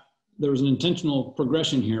now, there was an intentional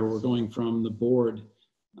progression here. We're going from the board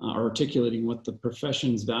articulating what the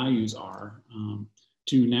profession's values are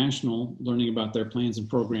to national, learning about their plans and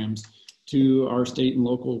programs, to our state and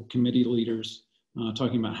local committee leaders,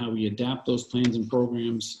 talking about how we adapt those plans and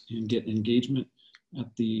programs and get engagement at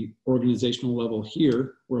the organizational level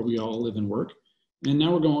here where we all live and work. And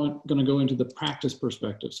now we're going to go into the practice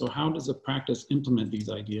perspective. So how does a practice implement these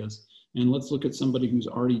ideas? And let's look at somebody who's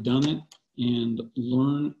already done it and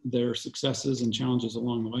learn their successes and challenges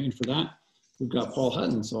along the way. And for that, we've got Paul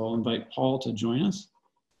Hutton. So I'll invite Paul to join us.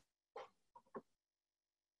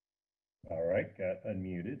 All right, got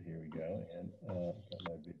unmuted. Here we go. And got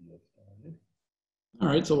my video started. All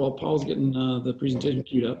right, so while Paul's getting the presentation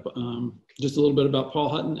queued up, just a little bit about Paul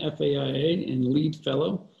Hutton, FAIA and lead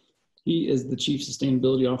fellow. He is the Chief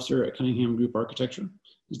Sustainability Officer at Cunningham Group Architecture.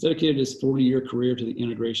 He's dedicated his 40-year career to the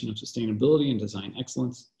integration of sustainability and design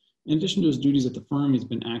excellence. In addition to his duties at the firm, he's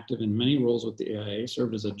been active in many roles with the AIA,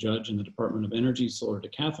 served as a judge in the Department of Energy Solar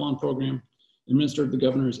Decathlon Program, administered the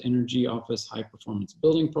Governor's Energy Office High Performance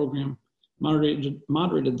Building Program, moderated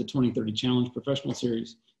the 2030 Challenge Professional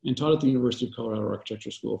Series, and taught at the University of Colorado Architecture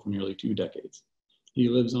School for nearly 2 decades. He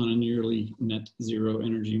lives on a nearly net zero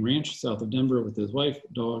energy ranch south of Denver with his wife,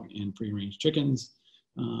 dog, and free-range chickens.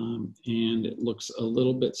 And it looks a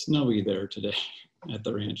little bit snowy there today at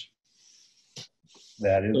the ranch.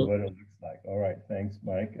 That is what it looks like. All right, thanks,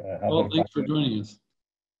 Mike. Well, thanks for joining us.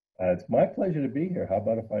 It's my pleasure to be here. How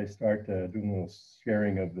about if I start doing a little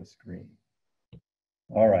sharing of the screen?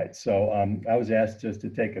 All right, so I was asked just to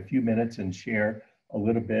take a few minutes and share a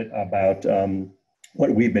little bit about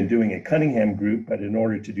what we've been doing at Cunningham Group, but in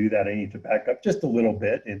order to do that, I need to back up just a little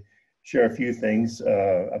bit and share a few things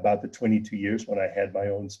about the 22 years when I had my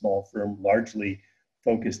own small firm, largely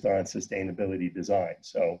focused on sustainability design.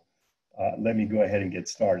 So let me go ahead and get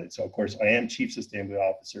started. So of course, I am Chief Sustainability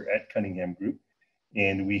Officer at Cunningham Group,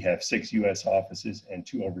 and we have 6 US offices and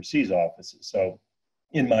 2 overseas offices. So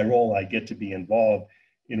in my role, I get to be involved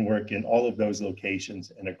in work in all of those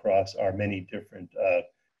locations and across our many different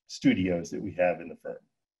studios that we have in the firm.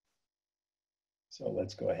 So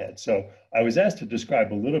let's go ahead. So I was asked to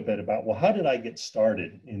describe a little bit about, well, how did I get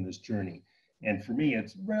started in this journey? And for me,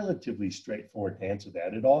 it's relatively straightforward to answer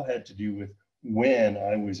that. It all had to do with when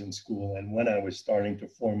I was in school and when I was starting to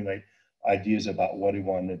formulate ideas about what I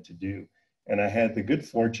wanted to do. And I had the good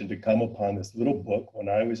fortune to come upon this little book when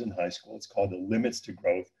I was in high school. It's called The Limits to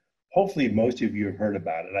Growth. Hopefully most of you have heard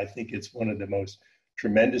about it. I think it's one of the most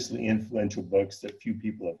tremendously influential books that few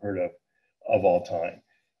people have heard of all time.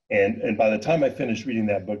 And by the time I finished reading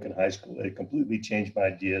that book in high school, it completely changed my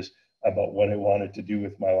ideas about what I wanted to do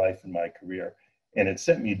with my life and my career. And it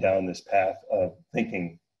sent me down this path of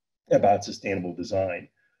thinking about sustainable design.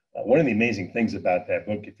 One of the amazing things about that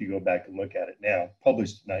book, if you go back and look at it now,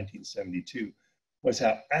 published in 1972, was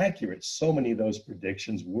how accurate so many of those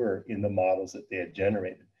predictions were in the models that they had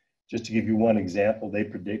generated. Just to give you one example, they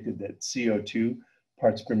predicted that CO2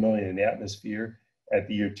 parts per million in the atmosphere at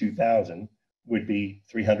the year 2000 would be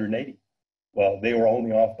 380. Well, they were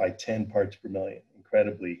only off by 10 parts per million,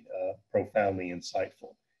 incredibly profoundly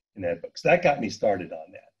insightful in that book. So that got me started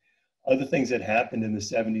on that. Other things that happened in the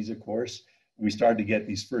 70s, of course, we started to get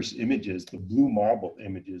these first images, the blue marble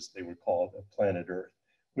images, they were called, of planet Earth,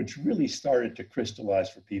 which really started to crystallize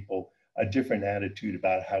for people a different attitude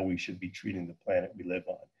about how we should be treating the planet we live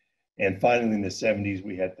on. And finally, in the 70s,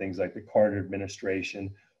 we had things like the Carter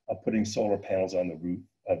administration putting solar panels on the roof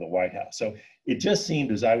of the White House. So it just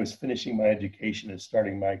seemed as I was finishing my education and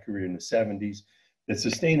starting my career in the 70s, that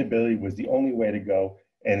sustainability was the only way to go,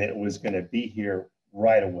 and it was going to be here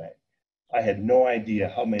right away. I had no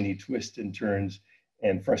idea how many twists and turns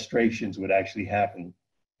and frustrations would actually happen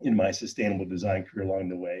in my sustainable design career along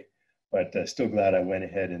the way, but still glad I went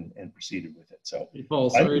ahead and proceeded with it. So, hey, Paul,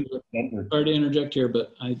 sorry to interject here,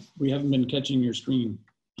 but we haven't been catching your screen.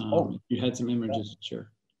 You had some images to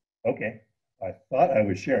share. Okay, I thought I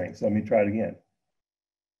was sharing, so let me try it again.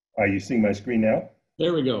 Are you seeing my screen now?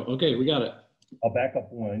 There we go. Okay, we got it. I'll back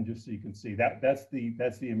up one just so you can see. That's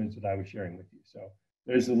the image that I was sharing with you. So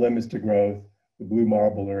there's the limits to growth, the blue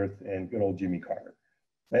marble Earth, and good old Jimmy Carter.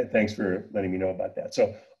 Thanks for letting me know about that.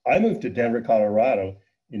 So I moved to Denver, Colorado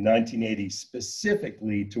in 1980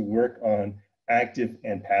 specifically to work on active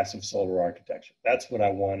and passive solar architecture. That's what I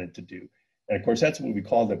wanted to do. And of course, that's what we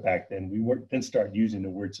called it back then. Didn't start using the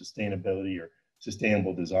word sustainability or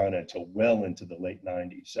sustainable design until well into the late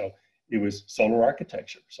 90s. So it was solar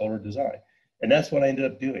architecture, solar design. And that's what I ended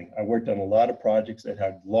up doing. I worked on a lot of projects that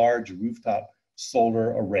had large rooftop solar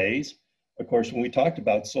arrays. Of course, when we talked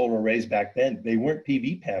about solar arrays back then, they weren't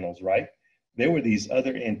PV panels, right? They were these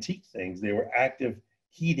other antique things. They were active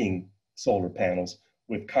heating solar panels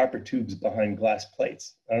with copper tubes behind glass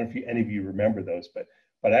plates. I don't know if any of you remember those, but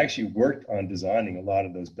I actually worked on designing a lot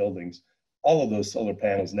of those buildings. All of those solar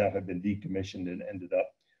panels now have been decommissioned and ended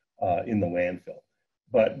up in the landfill.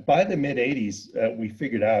 But by the mid 80s, we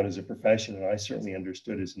figured out as a profession, and I certainly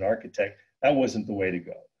understood as an architect, that wasn't the way to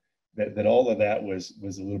go. That all of that was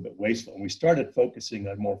a little bit wasteful. And we started focusing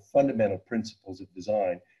on more fundamental principles of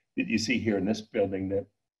design that you see here in this building that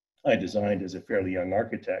I designed as a fairly young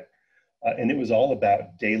architect. And it was all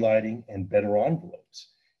about daylighting and better envelopes.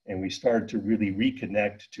 And we started to really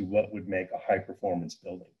reconnect to what would make a high performance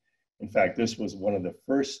building. In fact, this was one of the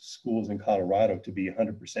first schools in Colorado to be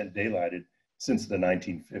 100% daylighted since the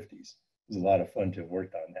 1950s. It was a lot of fun to have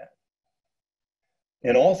worked on that.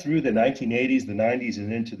 And all through the 1980s, the 90s,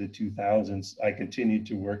 and into the 2000s, I continued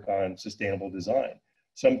to work on sustainable design.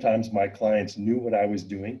 Sometimes my clients knew what I was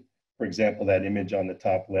doing. For example, that image on the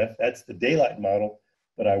top left, that's the daylight model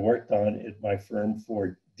that I worked on at my firm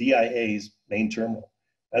for DIA's main terminal.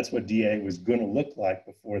 That's what DIA was going to look like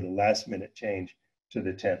before the last minute change to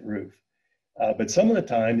the tent roof. But some of the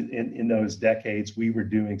time in those decades, we were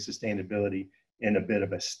doing sustainability in a bit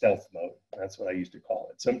of a stealth mode. That's what I used to call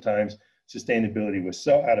it. Sometimes sustainability was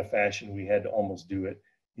so out of fashion, we had to almost do it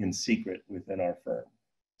in secret within our firm.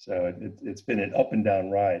 So it's been an up and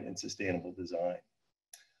down ride in sustainable design.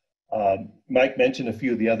 Mike mentioned a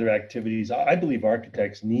few of the other activities. I believe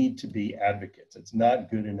architects need to be advocates. It's not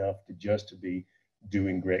good enough to just be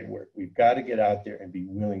doing great work. We've got to get out there and be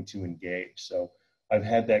willing to engage. So I've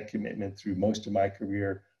had that commitment through most of my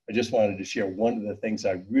career. I just wanted to share one of the things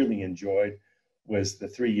I really enjoyed was the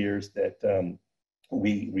 3 years that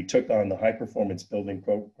we took on the high performance building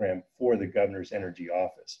program for the governor's energy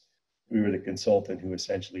office. We were the consultant who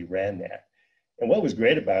essentially ran that. And what was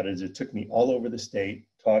great about it is it took me all over the state,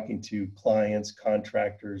 talking to clients,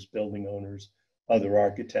 contractors, building owners, other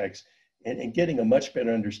architects, and getting a much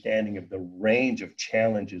better understanding of the range of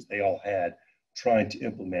challenges they all had trying to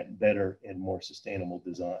implement better and more sustainable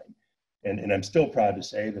design. And I'm still proud to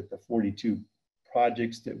say that the 42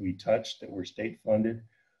 projects that we touched that were state funded,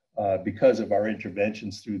 because of our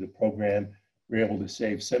interventions through the program, we're able to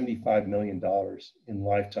save $75 million in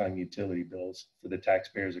lifetime utility bills for the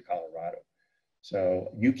taxpayers of Colorado. So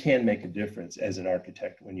you can make a difference as an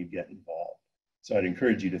architect when you get involved. So I'd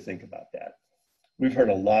encourage you to think about that. We've heard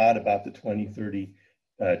a lot about the 2030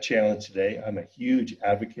 challenge today. I'm a huge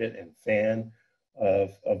advocate and fan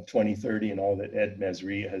of 2030 and all that Ed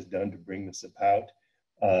Mesria has done to bring this about.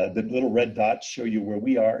 The little red dots show you where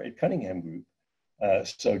we are at Cunningham Group.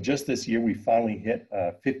 So just this year, we finally hit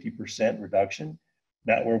 50% reduction.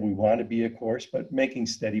 Not where we want to be, of course, but making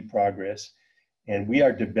steady progress. And we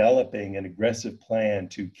are developing an aggressive plan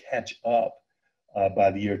to catch up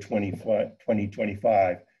by the year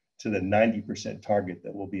 2025 to the 90% target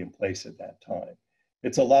that will be in place at that time.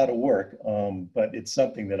 It's a lot of work, but it's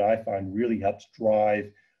something that I find really helps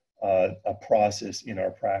drive a process in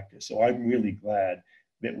our practice. So I'm really glad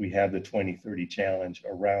that we have the 2030 challenge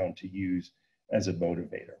around to use as a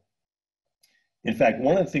motivator. In fact,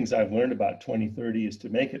 one of the things I've learned about 2030 is to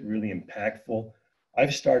make it really impactful.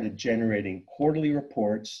 I've started generating quarterly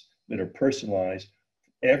reports that are personalized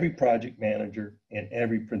for every project manager and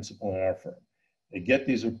every principal in our firm. They get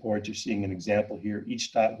these reports. You're seeing an example here.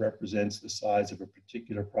 Each dot represents the size of a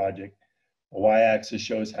particular project. The y-axis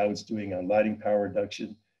shows how it's doing on lighting power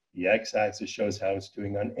reduction. The x-axis shows how it's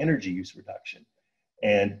doing on energy use reduction.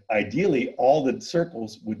 And ideally, all the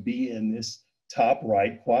circles would be in this top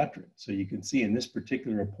right quadrant. So you can see in this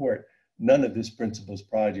particular report, none of this principal's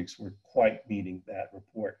projects were quite meeting that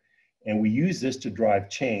report. And we use this to drive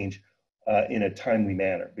change in a timely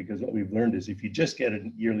manner, because what we've learned is if you just get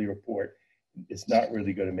a yearly report, it's not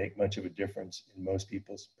really going to make much of a difference in most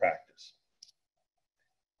people's practice.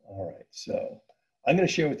 All right, so I'm going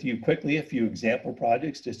to share with you quickly a few example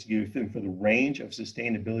projects just to give you a feeling for the range of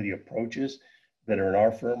sustainability approaches that are in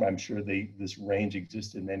our firm. I'm sure this range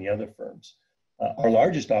exists in many other firms. Our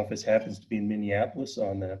largest office happens to be in Minneapolis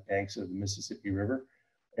on the banks of the Mississippi River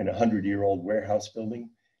in a 100-year-old warehouse building.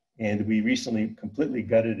 And we recently completely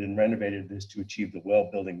gutted and renovated this to achieve the WELL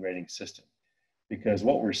building rating system. Because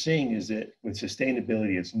what we're seeing is that with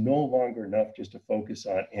sustainability, it's no longer enough just to focus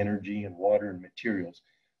on energy and water and materials.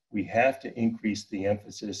 We have to increase the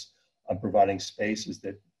emphasis on providing spaces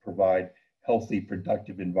that provide healthy,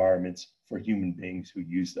 productive environments for human beings who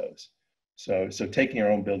use those. So taking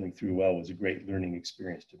our own building through well was a great learning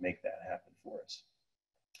experience to make that happen for us.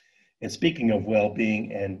 And speaking of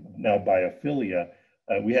well-being, and now by Affiliate,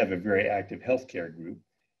 we have a very active healthcare group.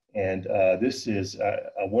 And this is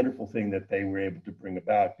a wonderful thing that they were able to bring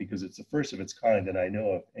about because it's the first of its kind that I know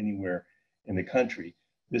of anywhere in the country.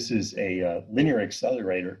 This is a linear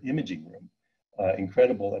accelerator imaging room.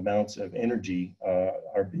 Incredible amounts of energy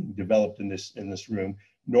are being developed in this room.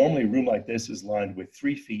 Normally, a room like this is lined with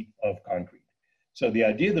 3 feet of concrete. So the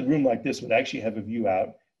idea that a room like this would actually have a view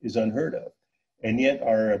out is unheard of. And yet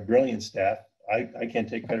our brilliant staff, I can't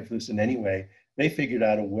take credit for this in any way, they figured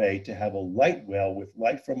out a way to have a light well with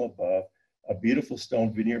light from above, a beautiful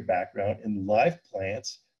stone veneer background, and live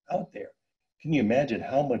plants out there. Can you imagine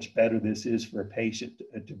how much better this is for a patient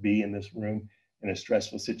to be in this room in a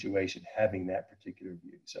stressful situation, having that particular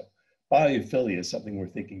view? So biophilia is something we're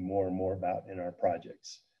thinking more and more about in our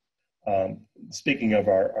projects. Speaking of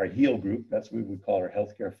our HEAL group, that's what we would call our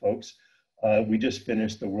healthcare folks. We just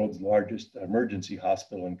finished the world's largest emergency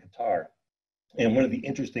hospital in Qatar. And one of the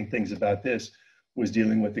interesting things about this was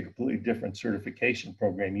dealing with a completely different certification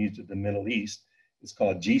program used in the Middle East. It's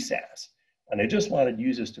called GSAS. And I just wanted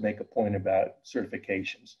users to make a point about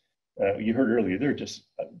certifications. You heard earlier, there are just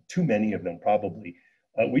too many of them probably.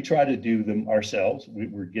 We try to do them ourselves.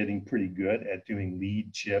 We're getting pretty good at doing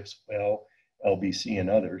LEED, CHIPS, WELL, LBC, and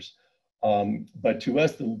others. But to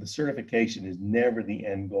us, the certification is never the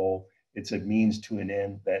end goal. It's a means to an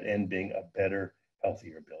end, that end being a better,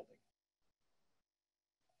 healthier building.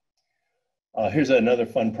 Here's another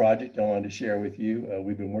fun project I wanted to share with you.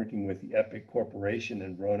 We've been working with the Epic Corporation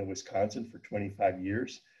in Verona, Wisconsin for 25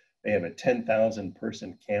 years. They have a 10,000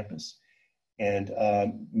 person campus. And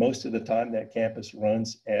most of the time that campus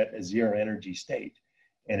runs at a zero energy state.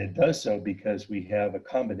 And it does so because we have a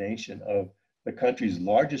combination of the country's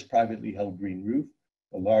largest privately held green roof,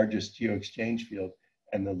 the largest geo-exchange field,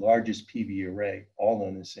 and the largest PV array, all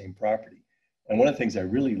on the same property. And one of the things I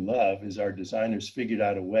really love is our designers figured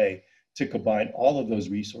out a way to combine all of those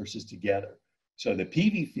resources together. So the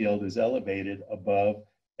PV field is elevated above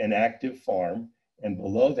an active farm, and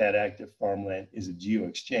below that active farmland is a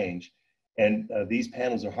geo-exchange. And these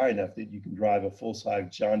panels are high enough that you can drive a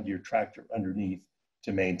full-size John Deere tractor underneath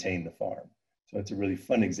to maintain the farm. So it's a really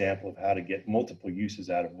fun example of how to get multiple uses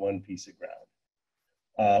out of one piece of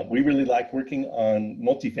ground. We really like working on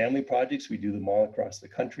multifamily projects. We do them all across the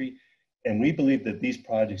country. And we believe that these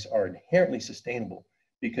projects are inherently sustainable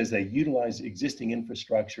because they utilize existing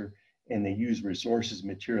infrastructure and they use resources,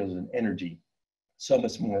 materials, and energy so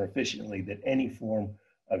much more efficiently than any form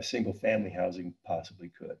of single-family housing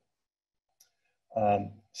possibly could.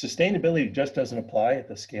 Sustainability just doesn't apply at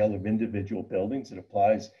the scale of individual buildings. It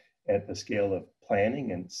applies at the scale of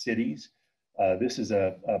planning and cities. This is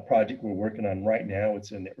a project we're working on right now.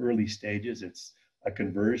 It's in the early stages. It's a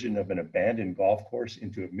conversion of an abandoned golf course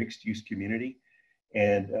into a mixed-use community.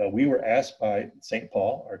 And we were asked by St.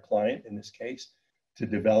 Paul, our client in this case, to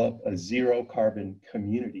develop a zero carbon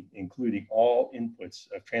community, including all inputs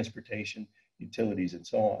of transportation, utilities, and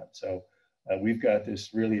so on. So we've got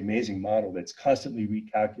this really amazing model that's constantly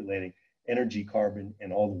recalculating energy, carbon,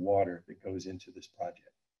 and all the water that goes into this project.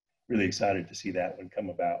 Really excited to see that one come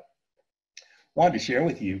about. Wanted to share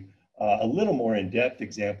with you a little more in-depth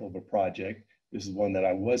example of a project. This is one that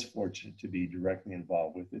I was fortunate to be directly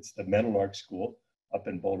involved with. It's the Meadowlark School up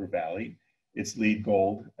in Boulder Valley. It's LEED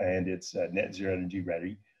Gold and it's net zero energy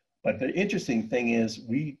ready. But the interesting thing is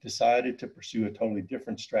we decided to pursue a totally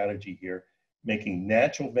different strategy here, making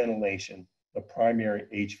natural ventilation the primary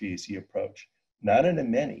HVAC approach, not an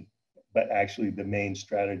amenity, but actually the main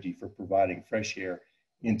strategy for providing fresh air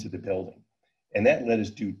into the building. And that let us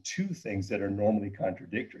do two things that are normally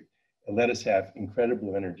contradictory. It let us have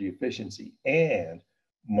incredible energy efficiency and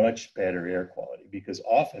much better air quality, because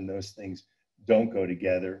often those things don't go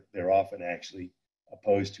together. They're often actually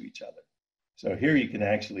opposed to each other. So here you can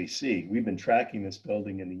actually see, we've been tracking this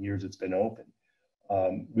building in the years it's been open.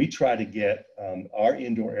 We try to get our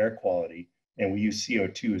indoor air quality, and we use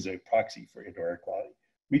CO2 as a proxy for indoor air quality.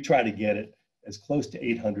 We try to get it as close to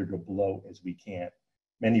 800 or below as we can.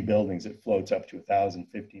 Many buildings, it floats up to 1,000,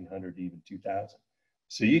 1,500, even 2,000.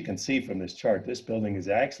 So you can see from this chart, this building is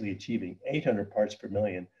actually achieving 800 parts per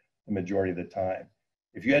million the majority of the time.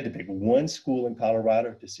 If you had to pick one school in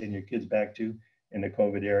Colorado to send your kids back to in the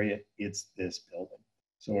COVID area, it's this building.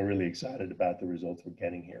 So we're really excited about the results we're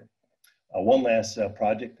getting here. One last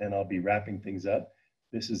project, and I'll be wrapping things up.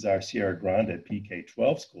 This is our Sierra Grande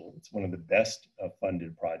PK-12 school. It's one of the best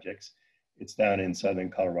funded projects. It's down in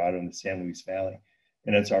southern Colorado in the San Luis Valley.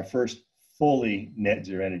 And it's our first fully net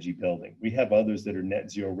zero energy building. We have others that are net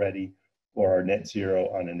zero ready or are net zero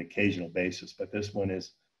on an occasional basis, but this one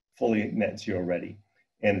is fully net zero ready.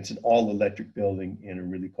 And it's an all electric building in a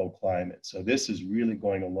really cold climate. So this is really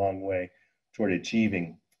going a long way toward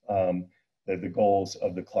achieving the goals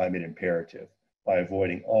of the climate imperative by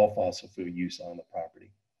avoiding all fossil fuel use on the property.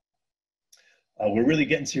 We're really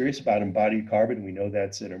getting serious about embodied carbon. We know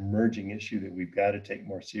that's an emerging issue that we've got to take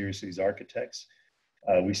more seriously as architects.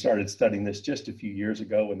 We started studying this just a few years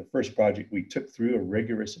ago, and the first project we took through a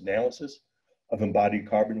rigorous analysis of embodied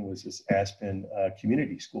carbon was this Aspen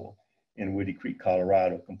Community School in Woody Creek,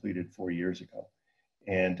 Colorado, completed 4 years ago.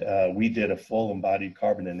 And we did a full embodied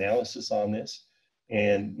carbon analysis on this.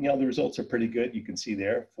 And you know, the results are pretty good. You can see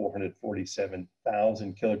there,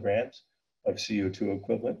 447,000 kilograms of CO2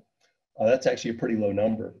 equivalent. That's actually a pretty low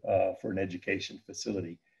number for an education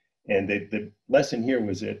facility. And the lesson here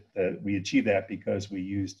was that we achieved that because we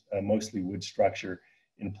used mostly wood structure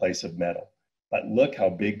in place of metal. But look how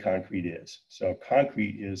big concrete is. So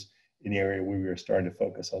concrete is an area where we are starting to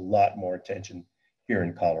focus a lot more attention here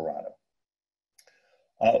in Colorado.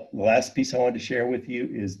 The last piece I wanted to share with you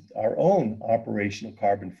is our own operational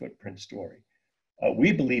carbon footprint story.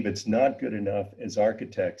 We believe it's not good enough as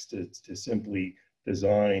architects to simply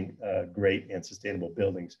design great and sustainable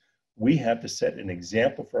buildings. We have to set an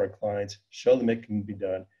example for our clients, show them it can be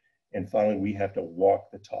done, and finally we have to walk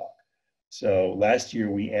the talk. So last year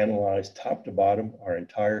we analyzed top to bottom our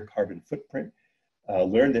entire carbon footprint,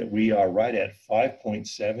 learned that we are right at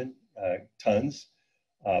 5.7 tons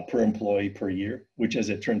per employee per year, which as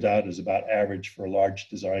it turns out is about average for a large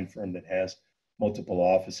design firm that has multiple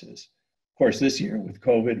offices. Of course, this year with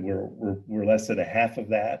COVID, we're less than a half of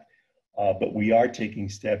that. But we are taking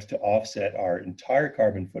steps to offset our entire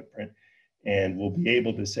carbon footprint, and we'll be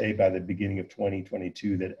able to say by the beginning of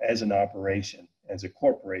 2022 that as an operation, as a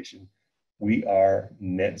corporation, we are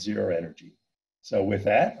net zero energy. So with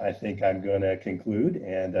that, I think I'm going to conclude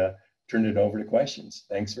and turn it over to questions.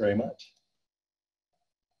 Thanks very much.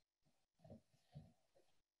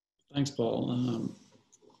 Thanks, Paul.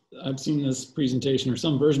 I've seen this presentation or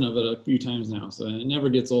some version of it a few times now, so it never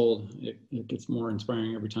gets old. It gets more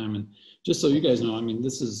inspiring every time. And just so you guys know, I mean,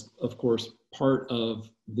 this is, of course, part of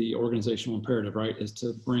the organizational imperative, right, is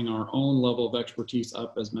to bring our own level of expertise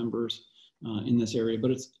up as members in this area.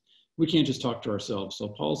 But we can't just talk to ourselves. So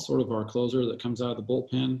Paul's sort of our closer that comes out of the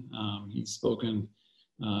bullpen. He's spoken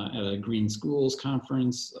at a Green Schools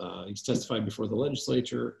conference. He's testified before the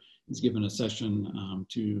legislature. He's given a session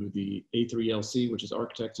to the A3LC, which is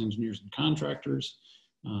Architects, Engineers, and Contractors,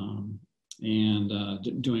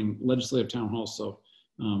 and doing legislative town halls. So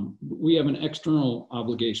we have an external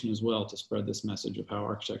obligation as well to spread this message of how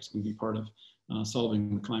architects can be part of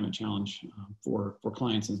solving the climate challenge for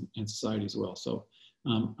clients and society as well. So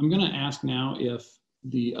I'm going to ask now if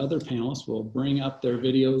the other panelists will bring up their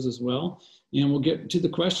videos as well, and we'll get to the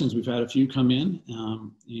questions. We've had a few come in,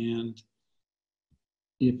 and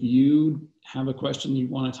if you have a question you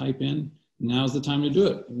want to type in, now's the time to do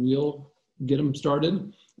it. We'll get them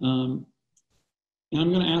started. And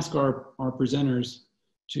I'm going to ask our presenters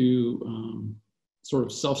to sort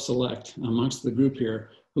of self-select amongst the group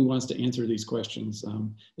here who wants to answer these questions.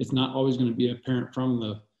 It's not always going to be apparent from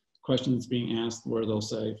the question that's being asked where they'll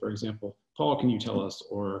say, for example, Paul, can you tell us?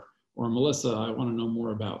 Or Melissa, I want to know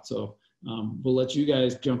more about. So we'll let you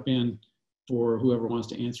guys jump in for whoever wants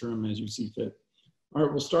to answer them as you see fit. All right,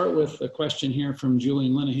 we'll start with a question here from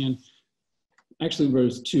Julian Linehan. Actually,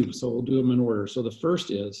 there's two, so we'll do them in order. So the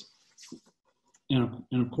first is, and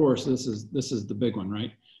of course, this is the big one,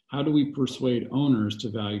 right? How do we persuade owners to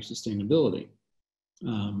value sustainability,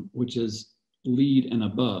 which is LEED and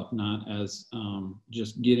above, not as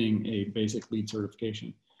just getting a basic LEED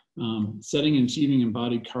certification. Setting and achieving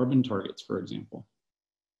embodied carbon targets, for example.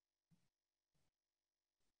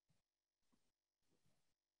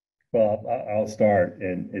 Well, I'll start,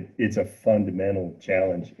 and it's a fundamental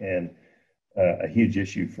challenge and a huge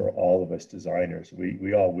issue for all of us designers.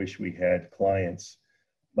 We all wish we had clients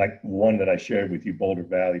like one that I shared with you, Boulder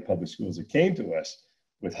Valley Public Schools, that came to us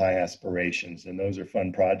with high aspirations, and those are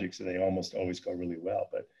fun projects, and they almost always go really well.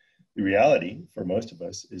 But the reality for most of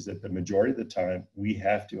us is that the majority of the time we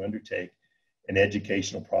have to undertake an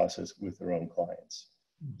educational process with our own clients.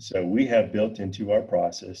 So we have built into our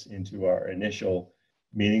process, into our initial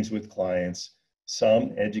meetings with clients,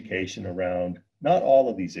 some education around not all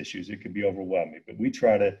of these issues. It could be overwhelming, but we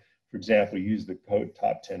try to, for example, use the Code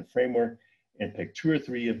Top 10 framework and pick 2 or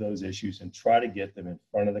 3 of those issues and try to get them in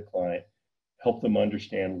front of the client, help them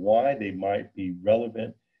understand why they might be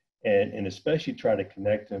relevant, and especially try to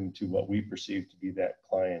connect them to what we perceive to be that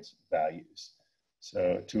client's values.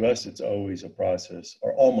 So to us, it's always a process,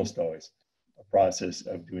 or almost always a process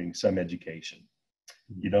of doing some education.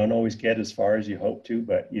 You don't always get as far as you hope to,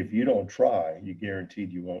 but if you don't try, you're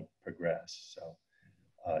guaranteed you won't progress. So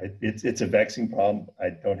it's a vexing problem. I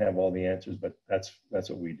don't have all the answers, but that's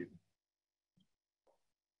what we do.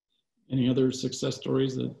 Any other success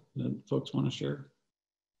stories that folks want to share?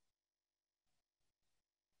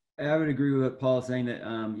 I would agree with what Paul is saying, that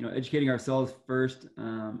educating ourselves first,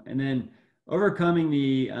 and then overcoming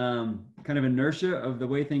the kind of inertia of the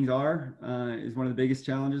way things are is one of the biggest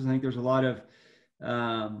challenges. I think there's a lot of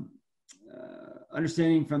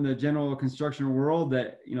understanding from the general construction world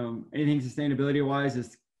that anything sustainability wise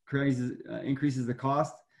is increases the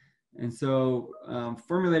cost, and so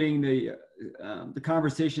formulating the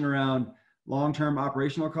conversation around long-term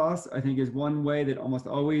operational costs, I think, is one way that almost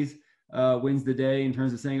always wins the day, in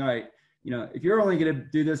terms of saying, all right, if you're only going to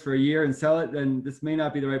do this for a year and sell it, then this may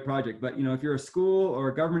not be the right project. But if you're a school or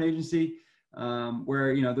a government agency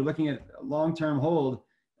where they're looking at long-term hold,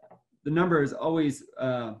 the numbers always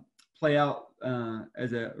play out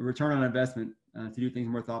as a return on investment to do things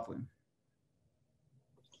more thoughtfully.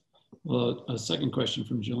 Well, a second question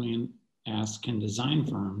from Julian asks, can design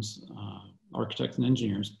firms, architects and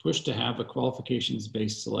engineers, push to have a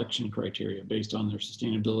qualifications-based selection criteria based on their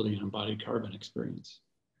sustainability and embodied carbon experience?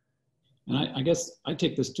 And I guess I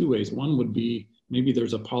take this two ways. One would be, maybe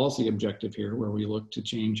there's a policy objective here where we look to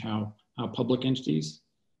change how public entities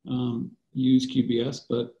use QBS,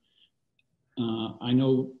 but I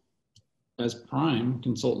know as prime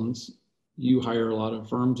consultants, you hire a lot of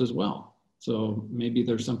firms as well. So maybe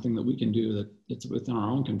there's something that we can do that it's within our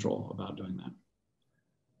own control about doing that.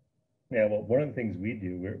 Yeah, well, one of the things we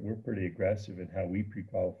do, we're pretty aggressive in how we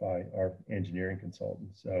pre-qualify our engineering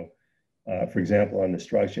consultants. So, for example, on the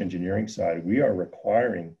structural engineering side, we are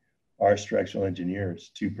requiring our structural engineers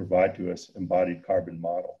to provide to us embodied carbon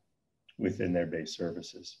model within their base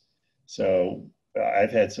services. So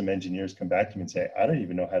I've had some engineers come back to me and say, I don't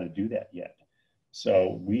even know how to do that yet.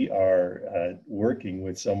 So we are working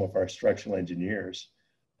with some of our structural engineers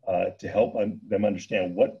to help them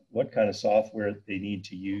understand what kind of software they need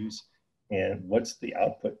to use and what's the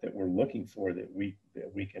output that we're looking for that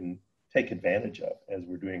we can take advantage of as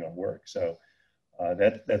we're doing our work. So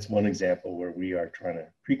that's one example where we are trying to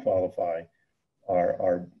pre-qualify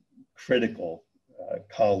our critical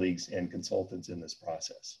colleagues and consultants in this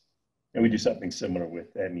process. And we do something similar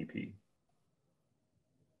with MEP.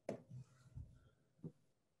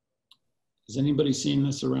 Has anybody seen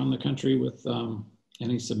this around the country with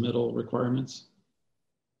any submittal requirements?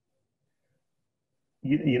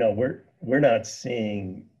 We're not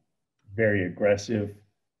seeing very aggressive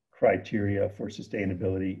criteria for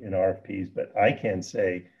sustainability in RFPs, but I can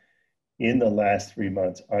say in the last 3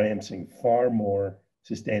 months, I am seeing far more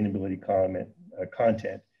sustainability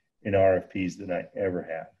content in RFPs than I ever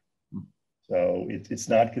have. So it's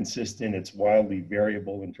not consistent. It's wildly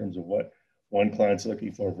variable in terms of what one client's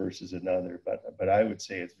looking for versus another. But I would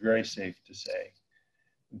say it's very safe to say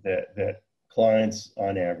that clients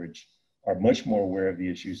on average are much more aware of the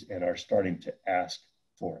issues and are starting to ask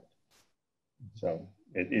for it. So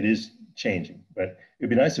it is changing, but it'd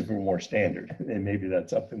be nice if it were more standard, and maybe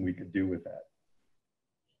that's something we could do with that.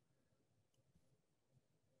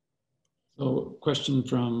 So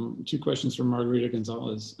two questions from Margarita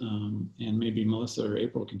Gonzalez, and maybe Melissa or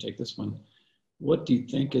April can take this one. What do you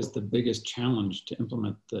think is the biggest challenge to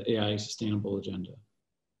implement the AIA Sustainable Agenda?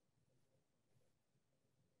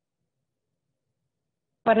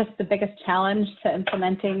 What is the biggest challenge to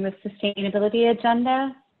implementing the sustainability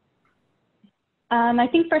agenda? I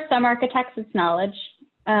think for some architects, it's knowledge.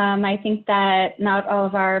 I think that not all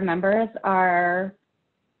of our members are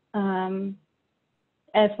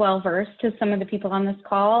as well versed as some of the people on this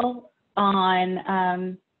call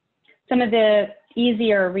on some of the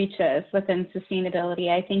easier reaches within sustainability.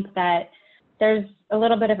 I think that there's a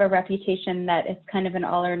little bit of a reputation that it's kind of an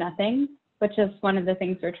all or nothing, which is one of the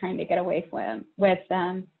things we're trying to get away from with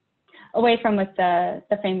the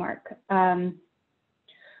framework.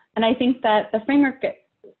 And I think that the framework,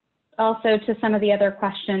 also to some of the other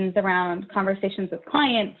questions around conversations with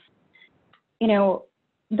clients, the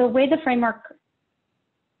way the framework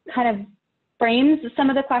kind of frames some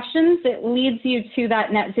of the questions, it leads you to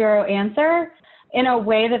that net zero answer in a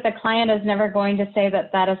way that the client is never going to say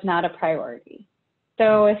that that is not a priority.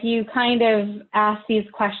 So if you kind of ask these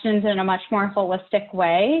questions in a much more holistic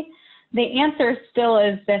way, the answer still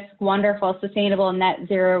is this wonderful, sustainable, net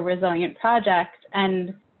zero resilient project.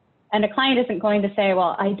 And a client isn't going to say,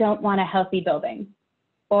 well, I don't want a healthy building,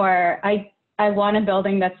 or I want a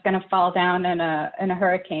building that's going to fall down in a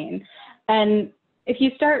hurricane. And if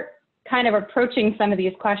you start kind of approaching some of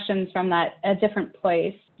these questions from a different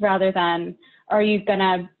place, rather than, are you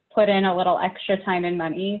gonna put in a little extra time and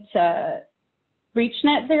money to reach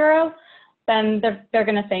net zero? Then they're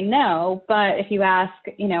gonna say no. But if you ask,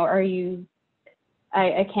 you know, are you,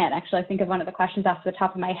 I can't actually think of one of the questions off the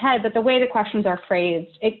top of my head, but the way the questions are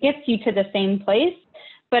phrased, it gets you to the same place,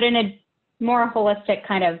 but in a more holistic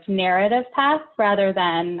kind of narrative path rather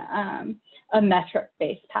than a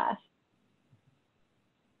metric-based path.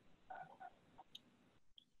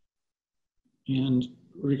 And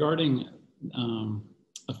regarding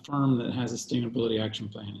a firm that has a sustainability action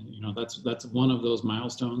plan, you know, that's one of those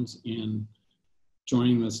milestones in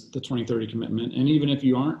joining the 2030 commitment. And even if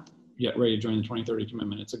you aren't yet ready to join the 2030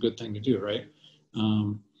 commitment, it's a good thing to do, right?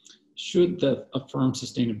 Should a firm's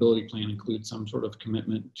sustainability plan include some sort of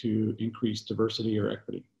commitment to increase diversity or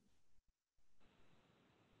equity?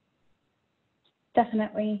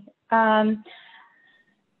 Definitely.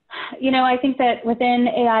 You know, I think that within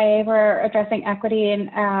AIA, we're addressing equity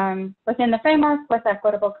and within the framework with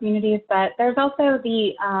equitable communities, but there's also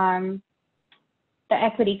the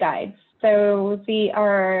equity guides. So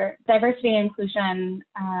our diversity and inclusion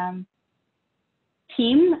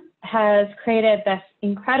team has created this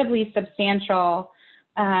incredibly substantial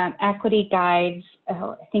equity guides.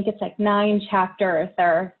 I think it's like 9 chapters.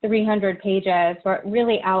 They're 300 pages where it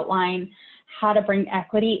really outline how to bring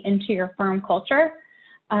equity into your firm culture.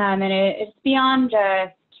 And it's beyond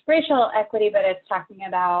just racial equity, but it's talking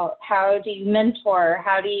about how do you mentor,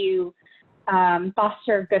 how do you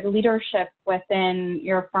foster good leadership within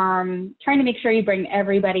your firm, trying to make sure you bring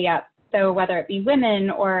everybody up. So whether it be women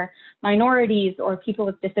or minorities or people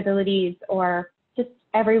with disabilities or just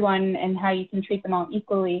everyone, and how you can treat them all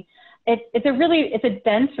equally. It's a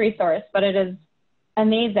dense resource, but it is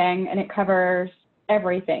amazing and it covers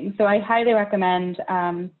everything. So I highly recommend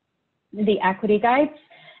the equity guides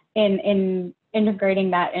in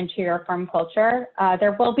integrating that into your firm culture.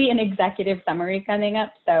 There will be an executive summary coming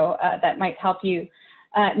up, so that might help you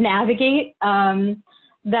navigate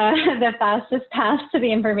the fastest path to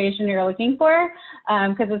the information you're looking for,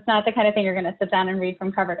 because it's not the kind of thing you're going to sit down and read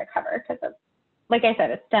from cover to cover, because it's, like I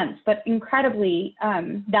said, it's dense, but incredibly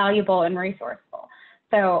valuable and resourceful.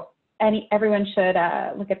 So everyone should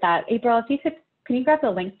look at that. April, if you could, can you grab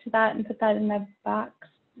the link to that and put that in the box?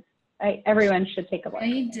 Everyone should take a look.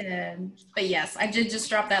 I did, but yes, I did just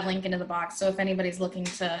drop that link into the box. So if anybody's looking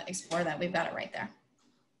to explore that, we've got it right there.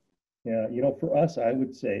 Yeah, you know, for us, I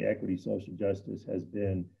would say equity social justice has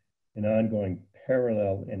been an ongoing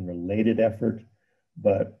parallel and related effort,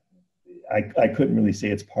 but I couldn't really say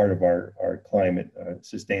it's part of our climate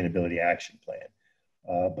sustainability action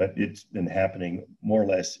plan. But it's been happening more or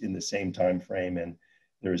less in the same time frame, and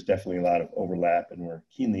there's definitely a lot of overlap, and we're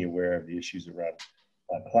keenly aware of the issues around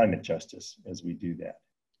climate justice as we do that.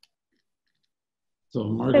 So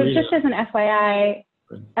Margarita, so just as an FYI,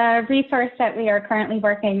 a resource that we are currently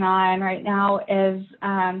working on right now is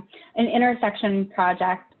an intersection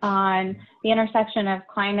project on the intersection of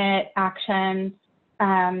climate action,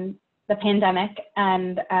 the pandemic,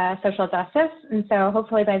 and social justice. And so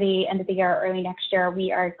hopefully by the end of the year or early next year,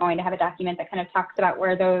 we are going to have a document that kind of talks about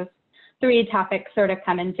where those 3 topics sort of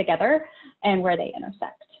come in together and where they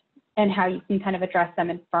intersect, and how you can kind of address them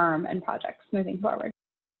in firm and projects moving forward.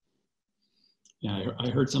 Yeah, I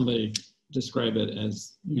heard somebody describe it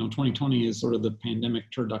as, you know, 2020 is sort of the pandemic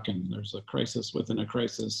turducken. There's a crisis within a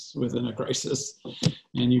crisis within a crisis.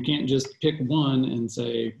 And you can't just pick one and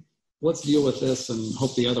say, let's deal with this and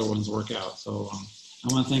hope the other ones work out. So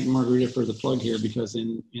I want to thank Margarita for the plug here, because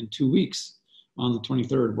in 2 weeks, on the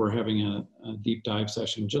 23rd, we're having a deep dive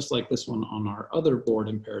session just like this one on our other board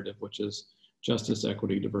imperative, which is justice,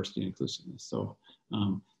 equity, diversity, and inclusiveness. So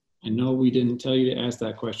I know we didn't tell you to ask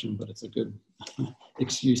that question, but it's a good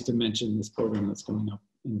excuse to mention this program that's coming up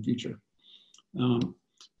in the future.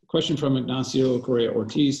 Question from Ignacio Correa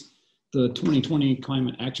Ortiz. The 2020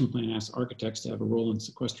 Climate Action Plan asks architects to have a role in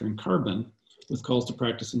sequestering carbon with calls to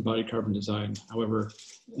practice embodied carbon design. However,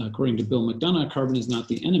 according to Bill McDonough, carbon is not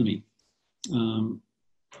the enemy.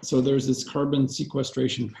 So there's this carbon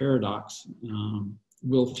sequestration paradox.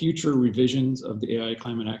 Will future revisions of the AIA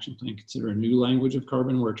Climate Action Plan consider a new language of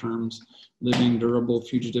carbon where terms living, durable,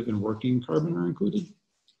 fugitive, and working carbon are included?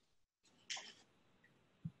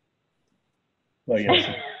 Well,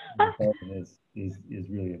 yes, carbon is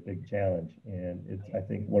really a big challenge. And it's, I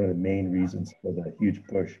think, one of the main reasons for the huge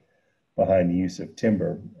push behind the use of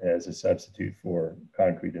timber as a substitute for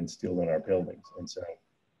concrete and steel in our buildings. And so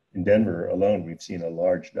in Denver alone, we've seen a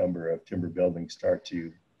large number of timber buildings start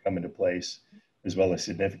to come into place, as well as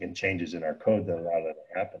significant changes in our code that allow that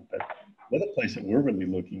to happen. But the other place that we're really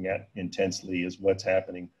looking at intensely is what's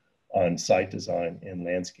happening on site design and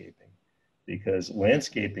landscaping, because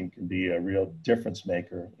landscaping can be a real difference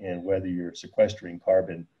maker in whether you're sequestering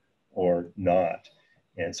carbon or not.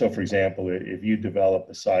 And so, for example, if you develop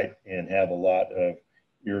a site and have a lot of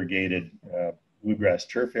irrigated bluegrass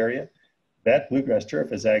turf area, that bluegrass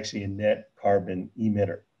turf is actually a net carbon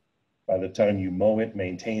emitter. By the time you mow it,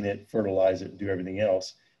 maintain it, fertilize it, do everything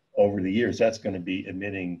else, over the years, that's going to be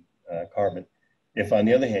emitting carbon. If, on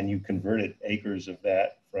the other hand, you converted acres of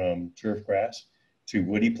that from turf grass to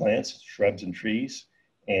woody plants, shrubs and trees,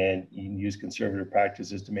 and you can use conservative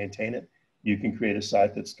practices to maintain it, you can create a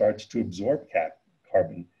site that starts to absorb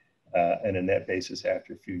carbon on a net basis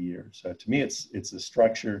after a few years. So to me, it's the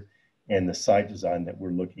structure and the site design that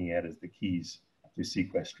we're looking at as the keys to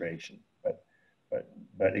sequestration.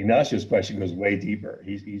 But Ignacio's question goes way deeper.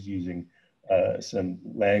 He's using some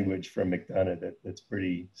language from McDonough that's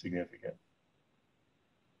pretty significant.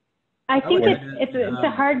 I think it's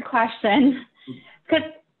a hard question, because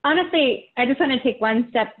honestly, I just want to take one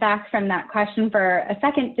step back from that question for a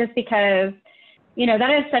second, just because, you know, that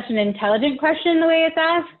is such an intelligent question the way it's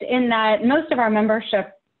asked, in that most of our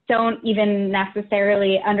membership don't even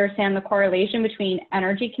necessarily understand the correlation between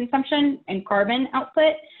energy consumption and carbon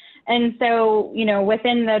output. And so, you know,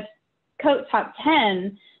 within the COAT Top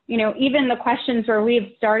 10, you know, even the questions where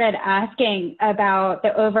we've started asking about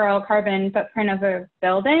the overall carbon footprint of a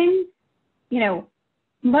building, you know,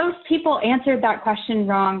 most people answered that question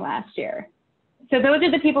wrong last year. So those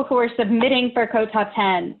are the people who were submitting for COAT Top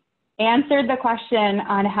 10, answered the question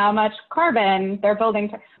on how much carbon their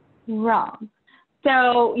buildings are wrong.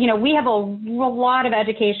 So, you know, we have a lot of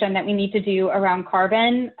education that we need to do around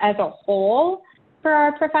carbon as a whole for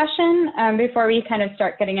our profession before we kind of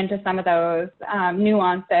start getting into some of those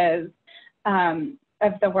nuances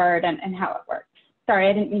of the word and how it works. Sorry,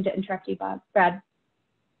 I didn't mean to interrupt you, Brad.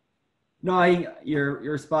 No,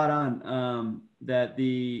 you're spot on, that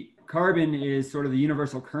the carbon is sort of the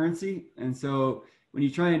universal currency. And so when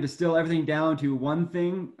you try and distill everything down to one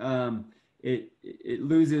thing, it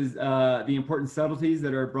loses the important subtleties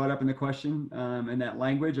that are brought up in the question and that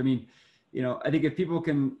language. I mean, you know, I think if people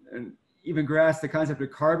can even grasp the concept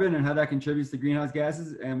of carbon and how that contributes to greenhouse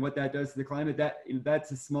gases and what that does to the climate,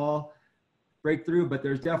 that's a small breakthrough, but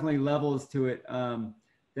there's definitely levels to it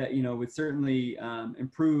that, you know, would certainly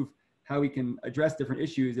improve how we can address different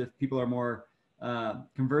issues if people are more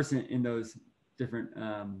conversant in those different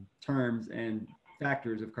terms and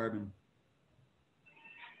factors of carbon.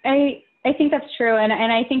 I think that's true. And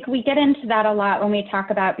I think we get into that a lot when we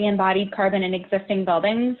talk about the embodied carbon in existing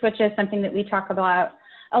buildings, which is something that we talk about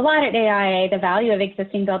a lot at AIA, the value of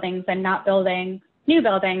existing buildings and not building new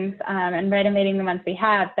buildings and renovating the ones we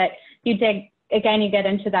have. But you get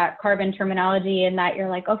into that carbon terminology and that you're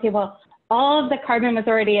like, okay, well, all of the carbon was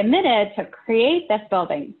already emitted to create this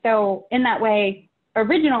building. So in that way,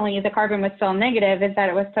 originally the carbon was still negative, is that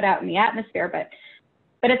it was put out in the atmosphere, but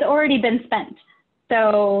it's already been spent.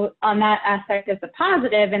 So on that aspect is a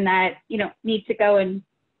positive in that you don't need to go and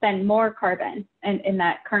spend more carbon in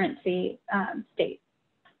that currency state.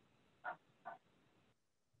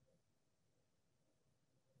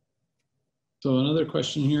 So another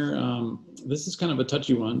question here, this is kind of a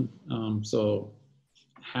touchy one, so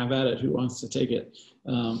have at it, who wants to take it.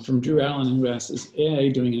 From Drew Allen, who asks, is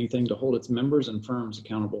AIA doing anything to hold its members and firms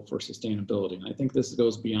accountable for sustainability? And I think this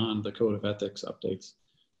goes beyond the Code of Ethics updates.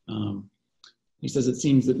 He says, it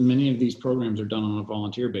seems that many of these programs are done on a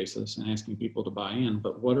volunteer basis and asking people to buy in,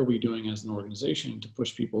 but what are we doing as an organization to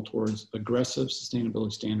push people towards aggressive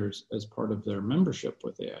sustainability standards as part of their membership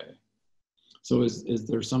with AIA? So is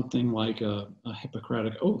there something like a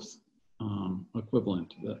Hippocratic Oath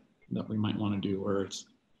equivalent that we might want to do, where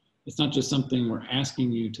it's not just something we're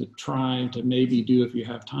asking you to try to maybe do if you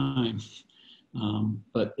have time,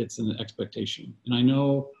 but it's an expectation. And I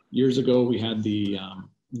know years ago we had the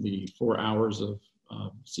 4 hours of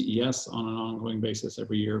CES on an ongoing basis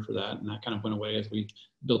every year for that, and that kind of went away as we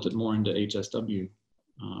built it more into HSW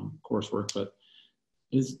coursework. But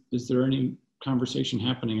is there any conversation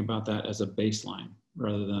happening about that as a baseline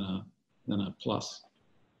rather than a plus?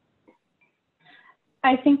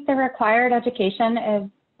 I think the required education is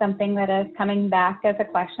something that is coming back as a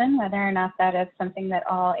question, whether or not that is something that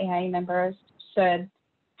all AIA members should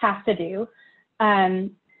have to do.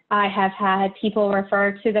 I have had people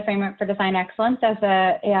refer to the Framework for Design Excellence as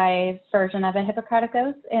a AIA's version of a Hippocratic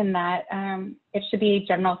Oath, in that it should be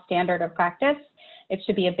general standard of practice. It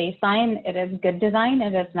should be a baseline. It is good design.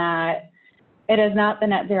 It is not the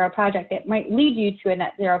net zero project. It might lead you to a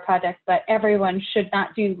net zero project, but everyone should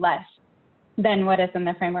not do less than what is in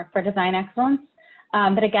the Framework for Design Excellence.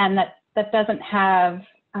 But again, that doesn't have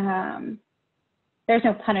there's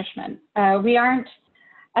no punishment.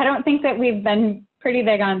 I don't think that we've been pretty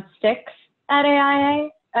big on sticks at AIA.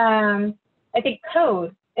 I think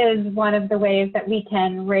code is one of the ways that we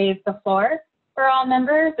can raise the floor for all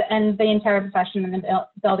members and the entire profession and the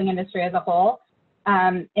building industry as a whole,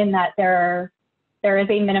 in that there is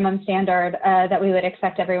a minimum standard that we would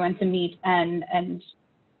expect everyone to meet and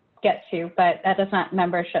get to, but that is not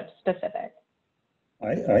membership specific.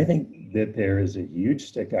 I think that there is a huge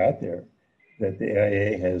stick out there that the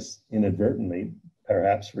AIA has inadvertently,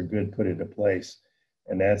 perhaps for good, put into place,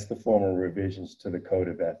 and that's the formal revisions to the Code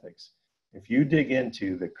of Ethics. If you dig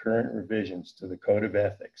into the current revisions to the Code of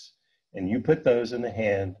Ethics and you put those in the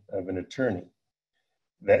hand of an attorney,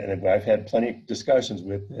 and I've had plenty of discussions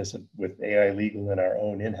with this with AI Legal and our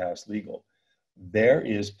own in-house legal, there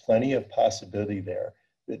is plenty of possibility there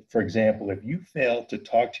that, for example, if you fail to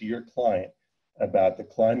talk to your client about the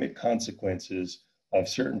climate consequences of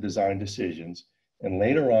certain design decisions, and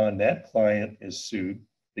later on that client is sued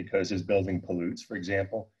because his building pollutes, for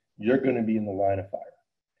example, you're going to be in the line of fire.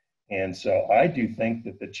 And so I do think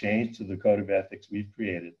that the change to the Code of Ethics we've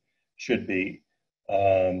created should be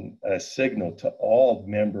a signal to all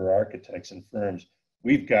member architects and firms.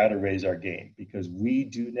 We've got to raise our game because we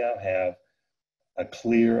do now have a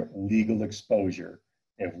clear legal exposure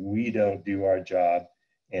if we don't do our job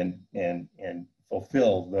and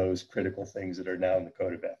fulfill those critical things that are now in the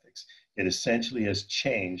Code of Ethics. It essentially has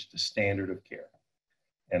changed the standard of care.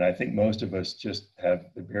 And I think most of us just have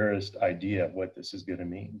the barest idea of what this is going to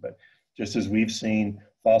mean. But just as we've seen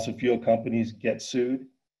fossil fuel companies get sued,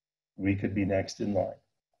 we could be next in line.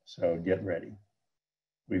 So get ready.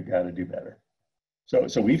 We've got to do better.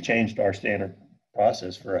 So we've changed our standard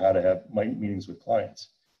process for how to have meetings with clients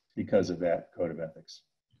because of that Code of Ethics.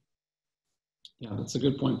 Yeah, that's a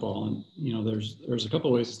good point, Paul. And you know, there's a couple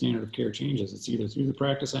of ways the standard of care changes. It's either through the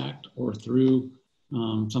Practice Act or through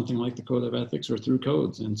something like the Code of Ethics or through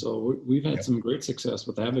codes. And so we've had some great success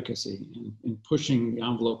with advocacy in pushing the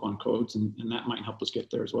envelope on codes, and that might help us get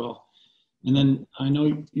there as well. And then I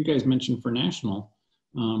know you guys mentioned for national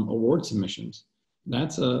award submissions.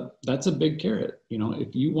 That's a big carrot. You know,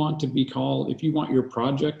 if you want to be called, if you want your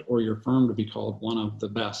project or your firm to be called one of the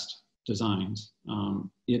best designs,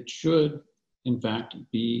 it should in fact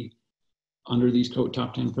be under these code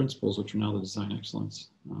top 10 principles, which are now the design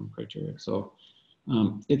excellence criteria. So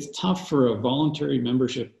it's tough for a voluntary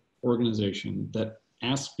membership organization that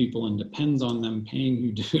asks people and depends on them paying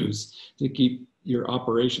you dues to keep your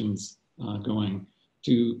operations going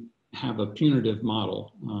to have a punitive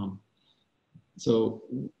model. So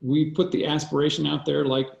we put the aspiration out there,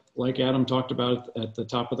 like Adam talked about at the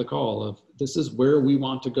top of the call, of this is where we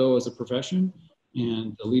want to go as a profession,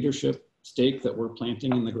 and the leadership stake that we're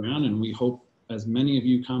planting in the ground, and we hope as many of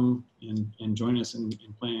you come and join us in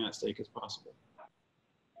planting that stake as possible.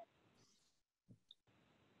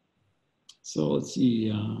 So let's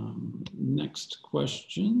see, next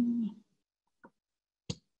question.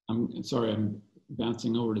 I'm sorry, I'm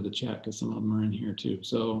bouncing over to the chat because some of them are in here too.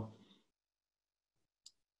 So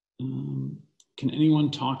can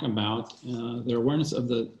anyone talk about their awareness of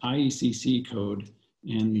the IECC code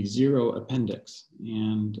and the zero appendix?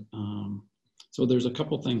 And so there's a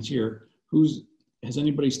couple things here. Has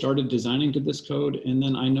anybody started designing to this code? And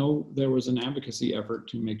then I know there was an advocacy effort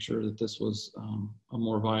to make sure that this was a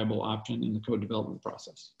more viable option in the code development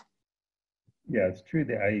process. Yeah, it's true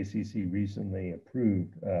that IECC recently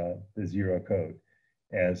approved the zero code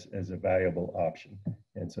as a valuable option.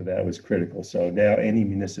 And so that was critical. So now any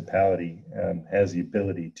municipality has the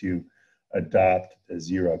ability to adopt the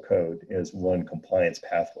zero code as one compliance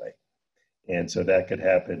pathway. And so that could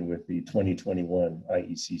happen with the 2021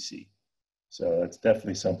 IECC. So that's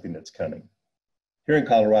definitely something that's coming. Here in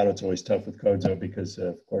Colorado, it's always tough with codes though, because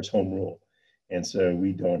of course, home rule. And so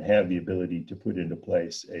we don't have the ability to put into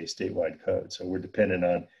place a statewide code. So we're dependent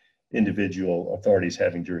on individual authorities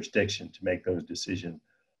having jurisdiction to make those decisions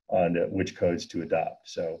on which codes to adopt.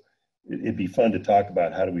 So it'd be fun to talk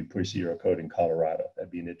about how do we push zero code in Colorado.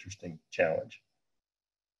 That'd be an interesting challenge.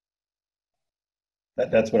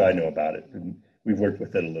 That's what I know about it. And we've worked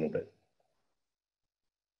with it a little bit.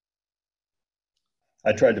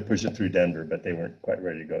 I tried to push it through Denver, but they weren't quite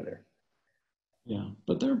ready to go there. Yeah,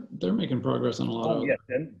 but they're making progress on a lot of. Yeah,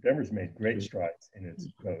 Denver's made great strides in its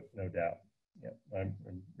code, no doubt. Yeah,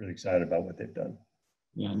 I'm really excited about what they've done.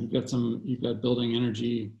 Yeah, and you've got building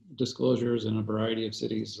energy disclosures in a variety of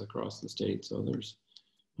cities across the state. So there's,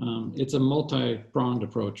 it's a multi-pronged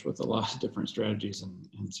approach with a lot of different strategies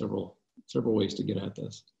and several ways to get at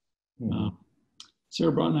this. Mm-hmm.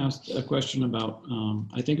 Sarah Broughton asked a question about,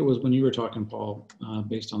 I think it was when you were talking, Paul,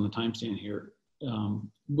 based on the timestamp here,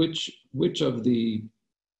 which of the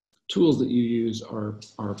tools that you use are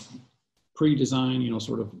pre-designed, you know,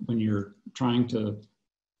 sort of when you're trying to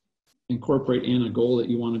incorporate in a goal that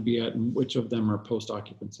you want to be at, and which of them are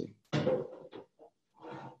post-occupancy?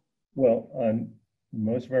 Well, on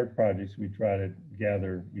most of our projects, we try to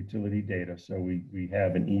gather utility data. So we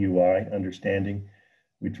have an EUI understanding.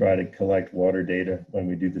 We try to collect water data when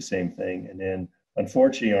we do the same thing. And then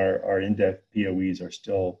unfortunately, our in-depth POEs are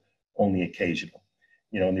still only occasional.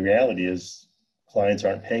 You know, and the reality is clients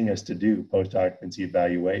aren't paying us to do post-occupancy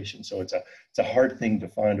evaluation. So it's a hard thing to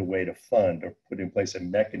find a way to fund or put in place a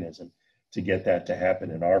mechanism to get that to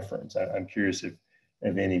happen in our firms. I'm curious if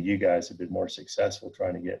any of you guys have been more successful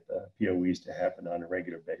trying to get POEs to happen on a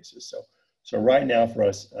regular basis. So right now for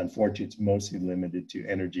us, unfortunately, it's mostly limited to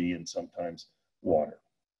energy and sometimes water.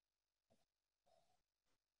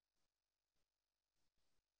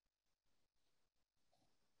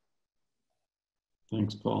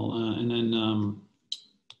 Thanks, Paul. And then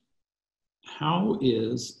how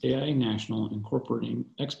is AIA National incorporating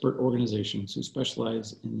expert organizations who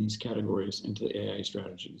specialize in these categories into the AIA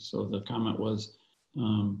strategies? So the comment was,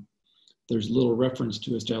 there's little reference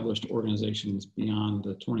to established organizations beyond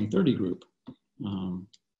the 2030 group.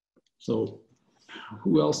 So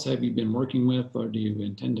who else have you been working with, or do you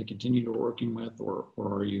intend to continue to working with, or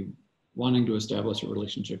are you wanting to establish a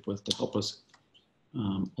relationship with to help us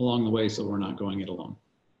along the way so we're not going it alone?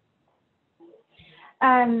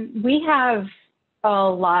 We have a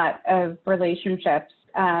lot of relationships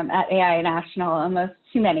at AIA National, almost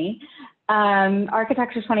too many.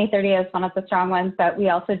 Architecture 2030 is one of the strong ones, but we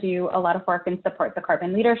also do a lot of work and support the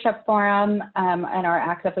Carbon Leadership Forum and are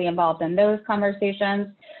actively involved in those conversations.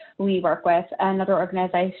 We work with another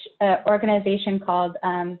organization called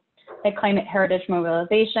the Climate Heritage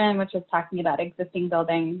Mobilization, which is talking about existing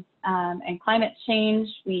buildings and climate change.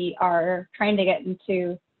 We are trying to get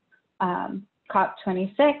into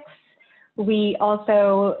COP26. We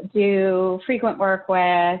also do frequent work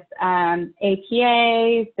with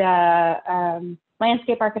APA, the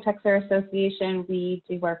Landscape Architecture Association. We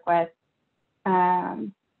do work with,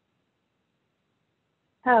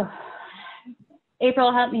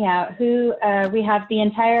 April, help me out. We have the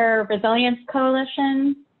entire Resilience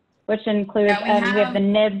Coalition, which includes, we have the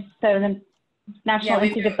NIBS, so the National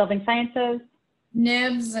Institute of Building Sciences.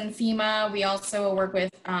 NIBS and FEMA. We also work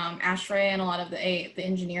with ASHRAE and a lot of the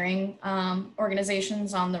engineering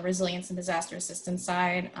organizations on the resilience and disaster assistance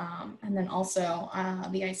side, and then also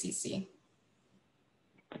the ICC.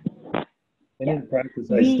 And in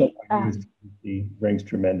practice, I still think USGBC brings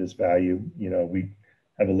tremendous value. You know, we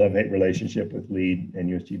have a love-hate relationship with LEED and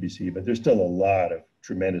USGBC, but there's still a lot of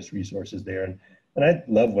tremendous resources there. And I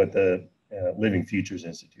love what the Living Futures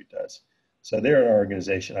Institute does. So they're an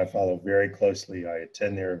organization I follow very closely. I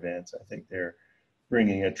attend their events. I think they're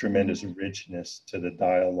bringing a tremendous richness to the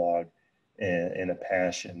dialogue and a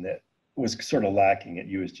passion that was sort of lacking at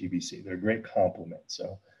USGBC. They're a great complement.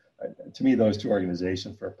 So to me, those two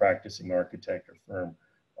organizations for a practicing architect or firm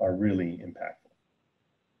are really impactful.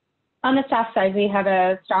 On the staff side, we have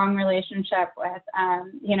a strong relationship with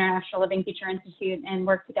the International Living Future Institute and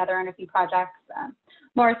work together on a few projects,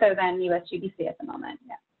 more so than USGBC at the moment.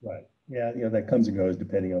 Yeah. Right. Yeah, you know, that comes and goes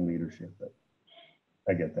depending on leadership, but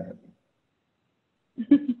I get that.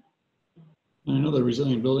 I know the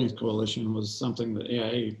Resilient Buildings Coalition was something that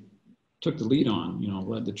AIA took the lead on, you know,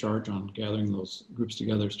 led the charge on gathering those groups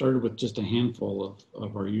together. Started with just a handful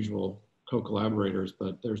of our usual co-collaborators,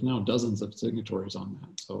 but there's now dozens of signatories on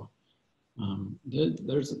that. So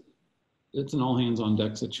it's an all hands on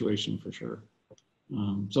deck situation for sure.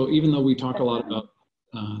 So even though we talk a lot about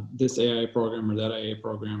this AIA program or that AIA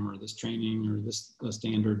program or this training or this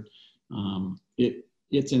standard,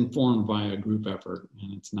 it's informed by a group effort,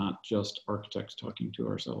 and it's not just architects talking to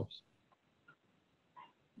ourselves.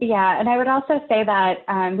 Yeah, and I would also say that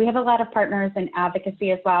we have a lot of partners in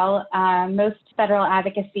advocacy as well. Most federal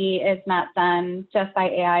advocacy is not done just by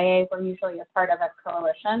AIA. We're usually a part of a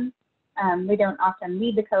coalition. We don't often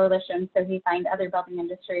lead the coalition, so we find other building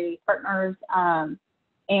industry partners,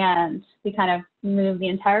 and we kind of move the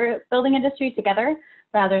entire building industry together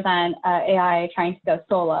rather than AIA trying to go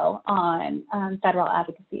solo on federal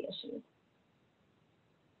advocacy issues.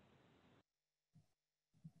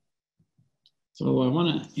 So I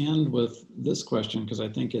want to end with this question because I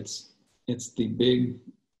think it's the big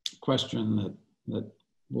question that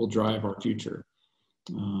will drive our future.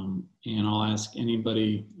 And I'll ask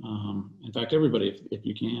anybody, in fact, everybody, if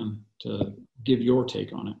you can, to give your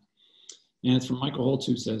take on it. And it's from Michael Holtz,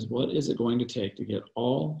 who says, what is it going to take to get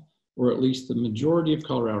all, or at least the majority of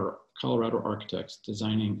Colorado architects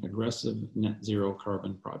designing aggressive net zero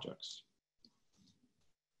carbon projects?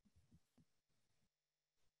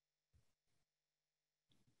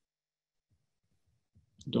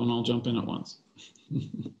 don't all jump in at once.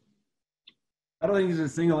 I don't think there's a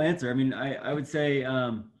single answer. I mean, I would say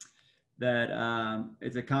that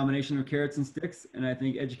it's a combination of carrots and sticks, and I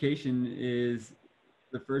think education is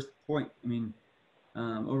the first point. I mean,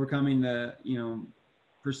 overcoming the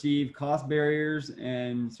perceived cost barriers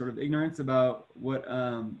and sort of ignorance about what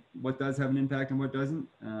does have an impact and what doesn't.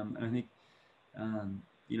 And I think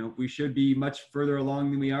we should be much further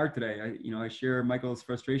along than we are today. I share Michael's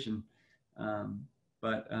frustration,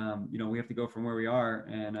 but we have to go from where we are.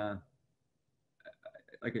 And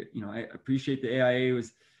I appreciate the AIA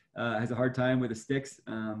has a hard time with the sticks,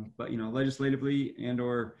 but legislatively and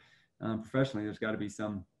or professionally, there's got to be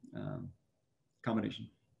some combination.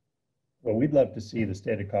 Well, we'd love to see the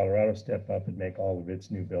state of Colorado step up and make all of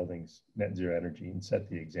its new buildings net zero energy and set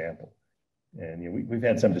the example. And we've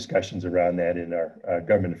had some discussions around that in our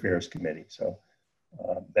government affairs committee. So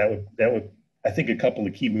that would I think a couple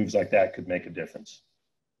of key moves like that could make a difference.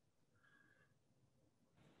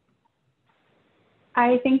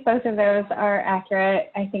 I think both of those are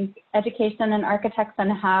accurate. I think education and architects on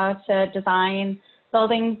how to design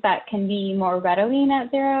buildings that can be more readily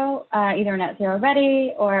net zero, either net zero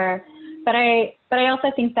ready or, but I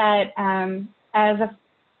also think that and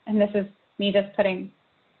this is me just putting,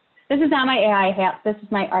 this is not my AI hat, this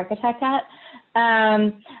is my architect hat.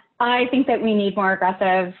 I think that we need more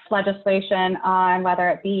aggressive legislation on whether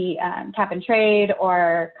it be cap and trade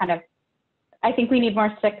or I think we need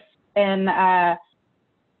more sticks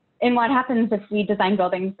in what happens if we design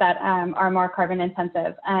buildings that are more carbon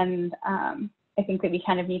intensive. And I think that we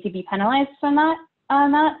need to be penalized on that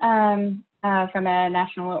from a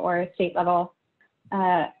national or state level.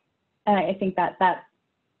 I think that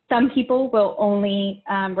some people will only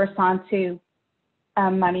respond to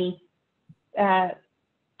money, a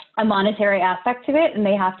monetary aspect to it, and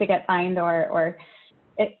they have to get fined or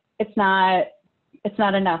it's not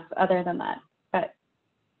enough other than that. But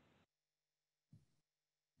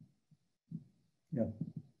yeah.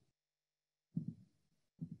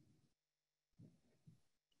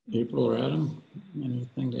 April or Adam,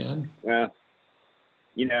 anything to add? Well,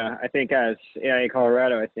 I think as AIA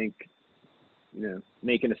Colorado, I think,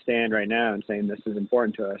 making a stand right now and saying this is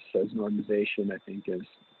important to us as an organization, I think is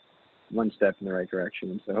one step in the right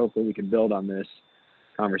direction. And so hopefully we can build on this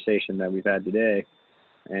conversation that we've had today.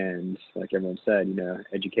 And like everyone said,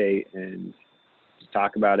 educate and just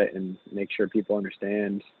talk about it and make sure people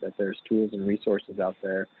understand that there's tools and resources out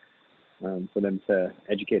there for them to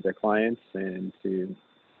educate their clients and to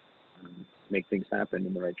make things happen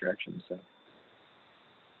in the right direction. So.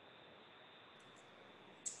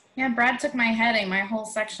 Yeah, Brad took my heading. My whole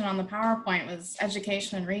section on the PowerPoint was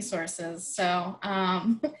education and resources. So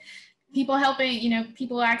people helping,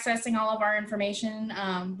 people accessing all of our information.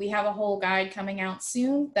 We have a whole guide coming out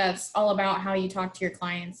soon that's all about how you talk to your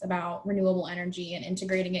clients about renewable energy and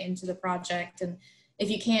integrating it into the project. And if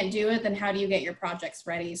you can't do it, then how do you get your projects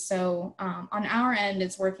ready? So on our end,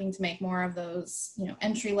 it's working to make more of those,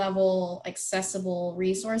 entry-level, accessible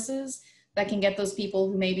resources that can get those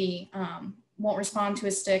people who maybe won't respond to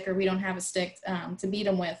a stick or we don't have a stick to beat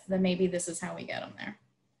them with, then maybe this is how we get them there.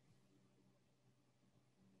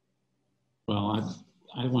 Well,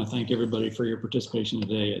 I want to thank everybody for your participation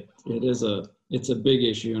today. It's a big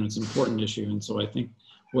issue and it's an important issue. And so I think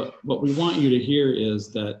what we want you to hear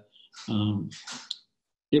is that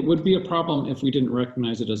it would be a problem if we didn't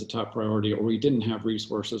recognize it as a top priority or we didn't have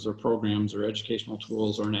resources or programs or educational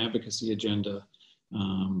tools or an advocacy agenda,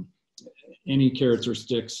 any carrots or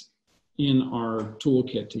sticks in our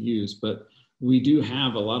toolkit to use. But we do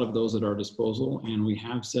have a lot of those at our disposal, and we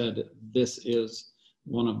have said this is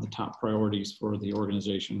one of the top priorities for the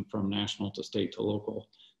organization from national to state to local.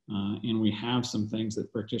 And we have some things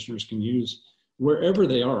that practitioners can use wherever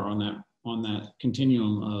they are on that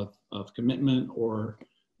continuum of commitment or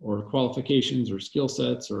qualifications or skill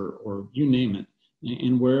sets or you name it,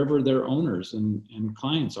 and wherever their owners and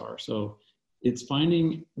clients are. So it's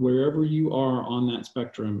finding wherever you are on that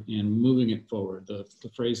spectrum and moving it forward. The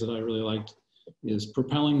phrase that I really liked is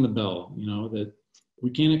propelling the bell, that we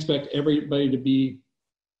can't expect everybody to be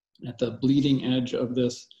at the bleeding edge of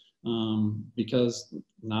this because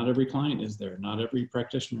not every client is there. Not every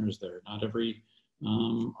practitioner is there. Not every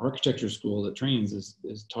architecture school that trains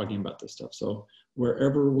is talking about this stuff. So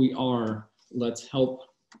wherever we are, let's help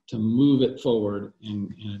to move it forward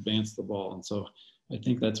and advance the ball. And so I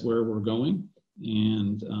think that's where we're going.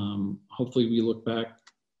 And hopefully we look back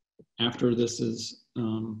after this is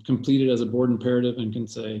completed as a board imperative and can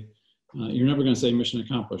say, you're never going to say mission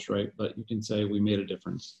accomplished, right? But you can say we made a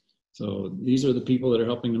difference. So these are the people that are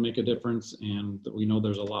helping to make a difference, and we know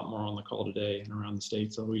there's a lot more on the call today and around the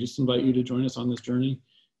state. So we just invite you to join us on this journey.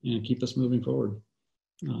 and keep us moving forward.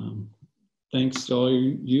 Thanks to all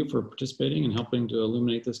you for participating and helping to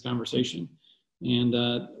illuminate this conversation. And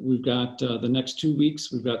we've got the next 2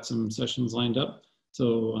 weeks, we've got some sessions lined up.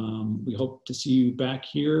 So we hope to see you back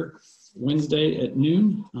here Wednesday at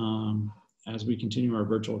noon as we continue our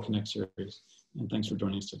Virtual Connect series. And thanks for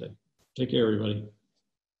joining us today. Take care, everybody.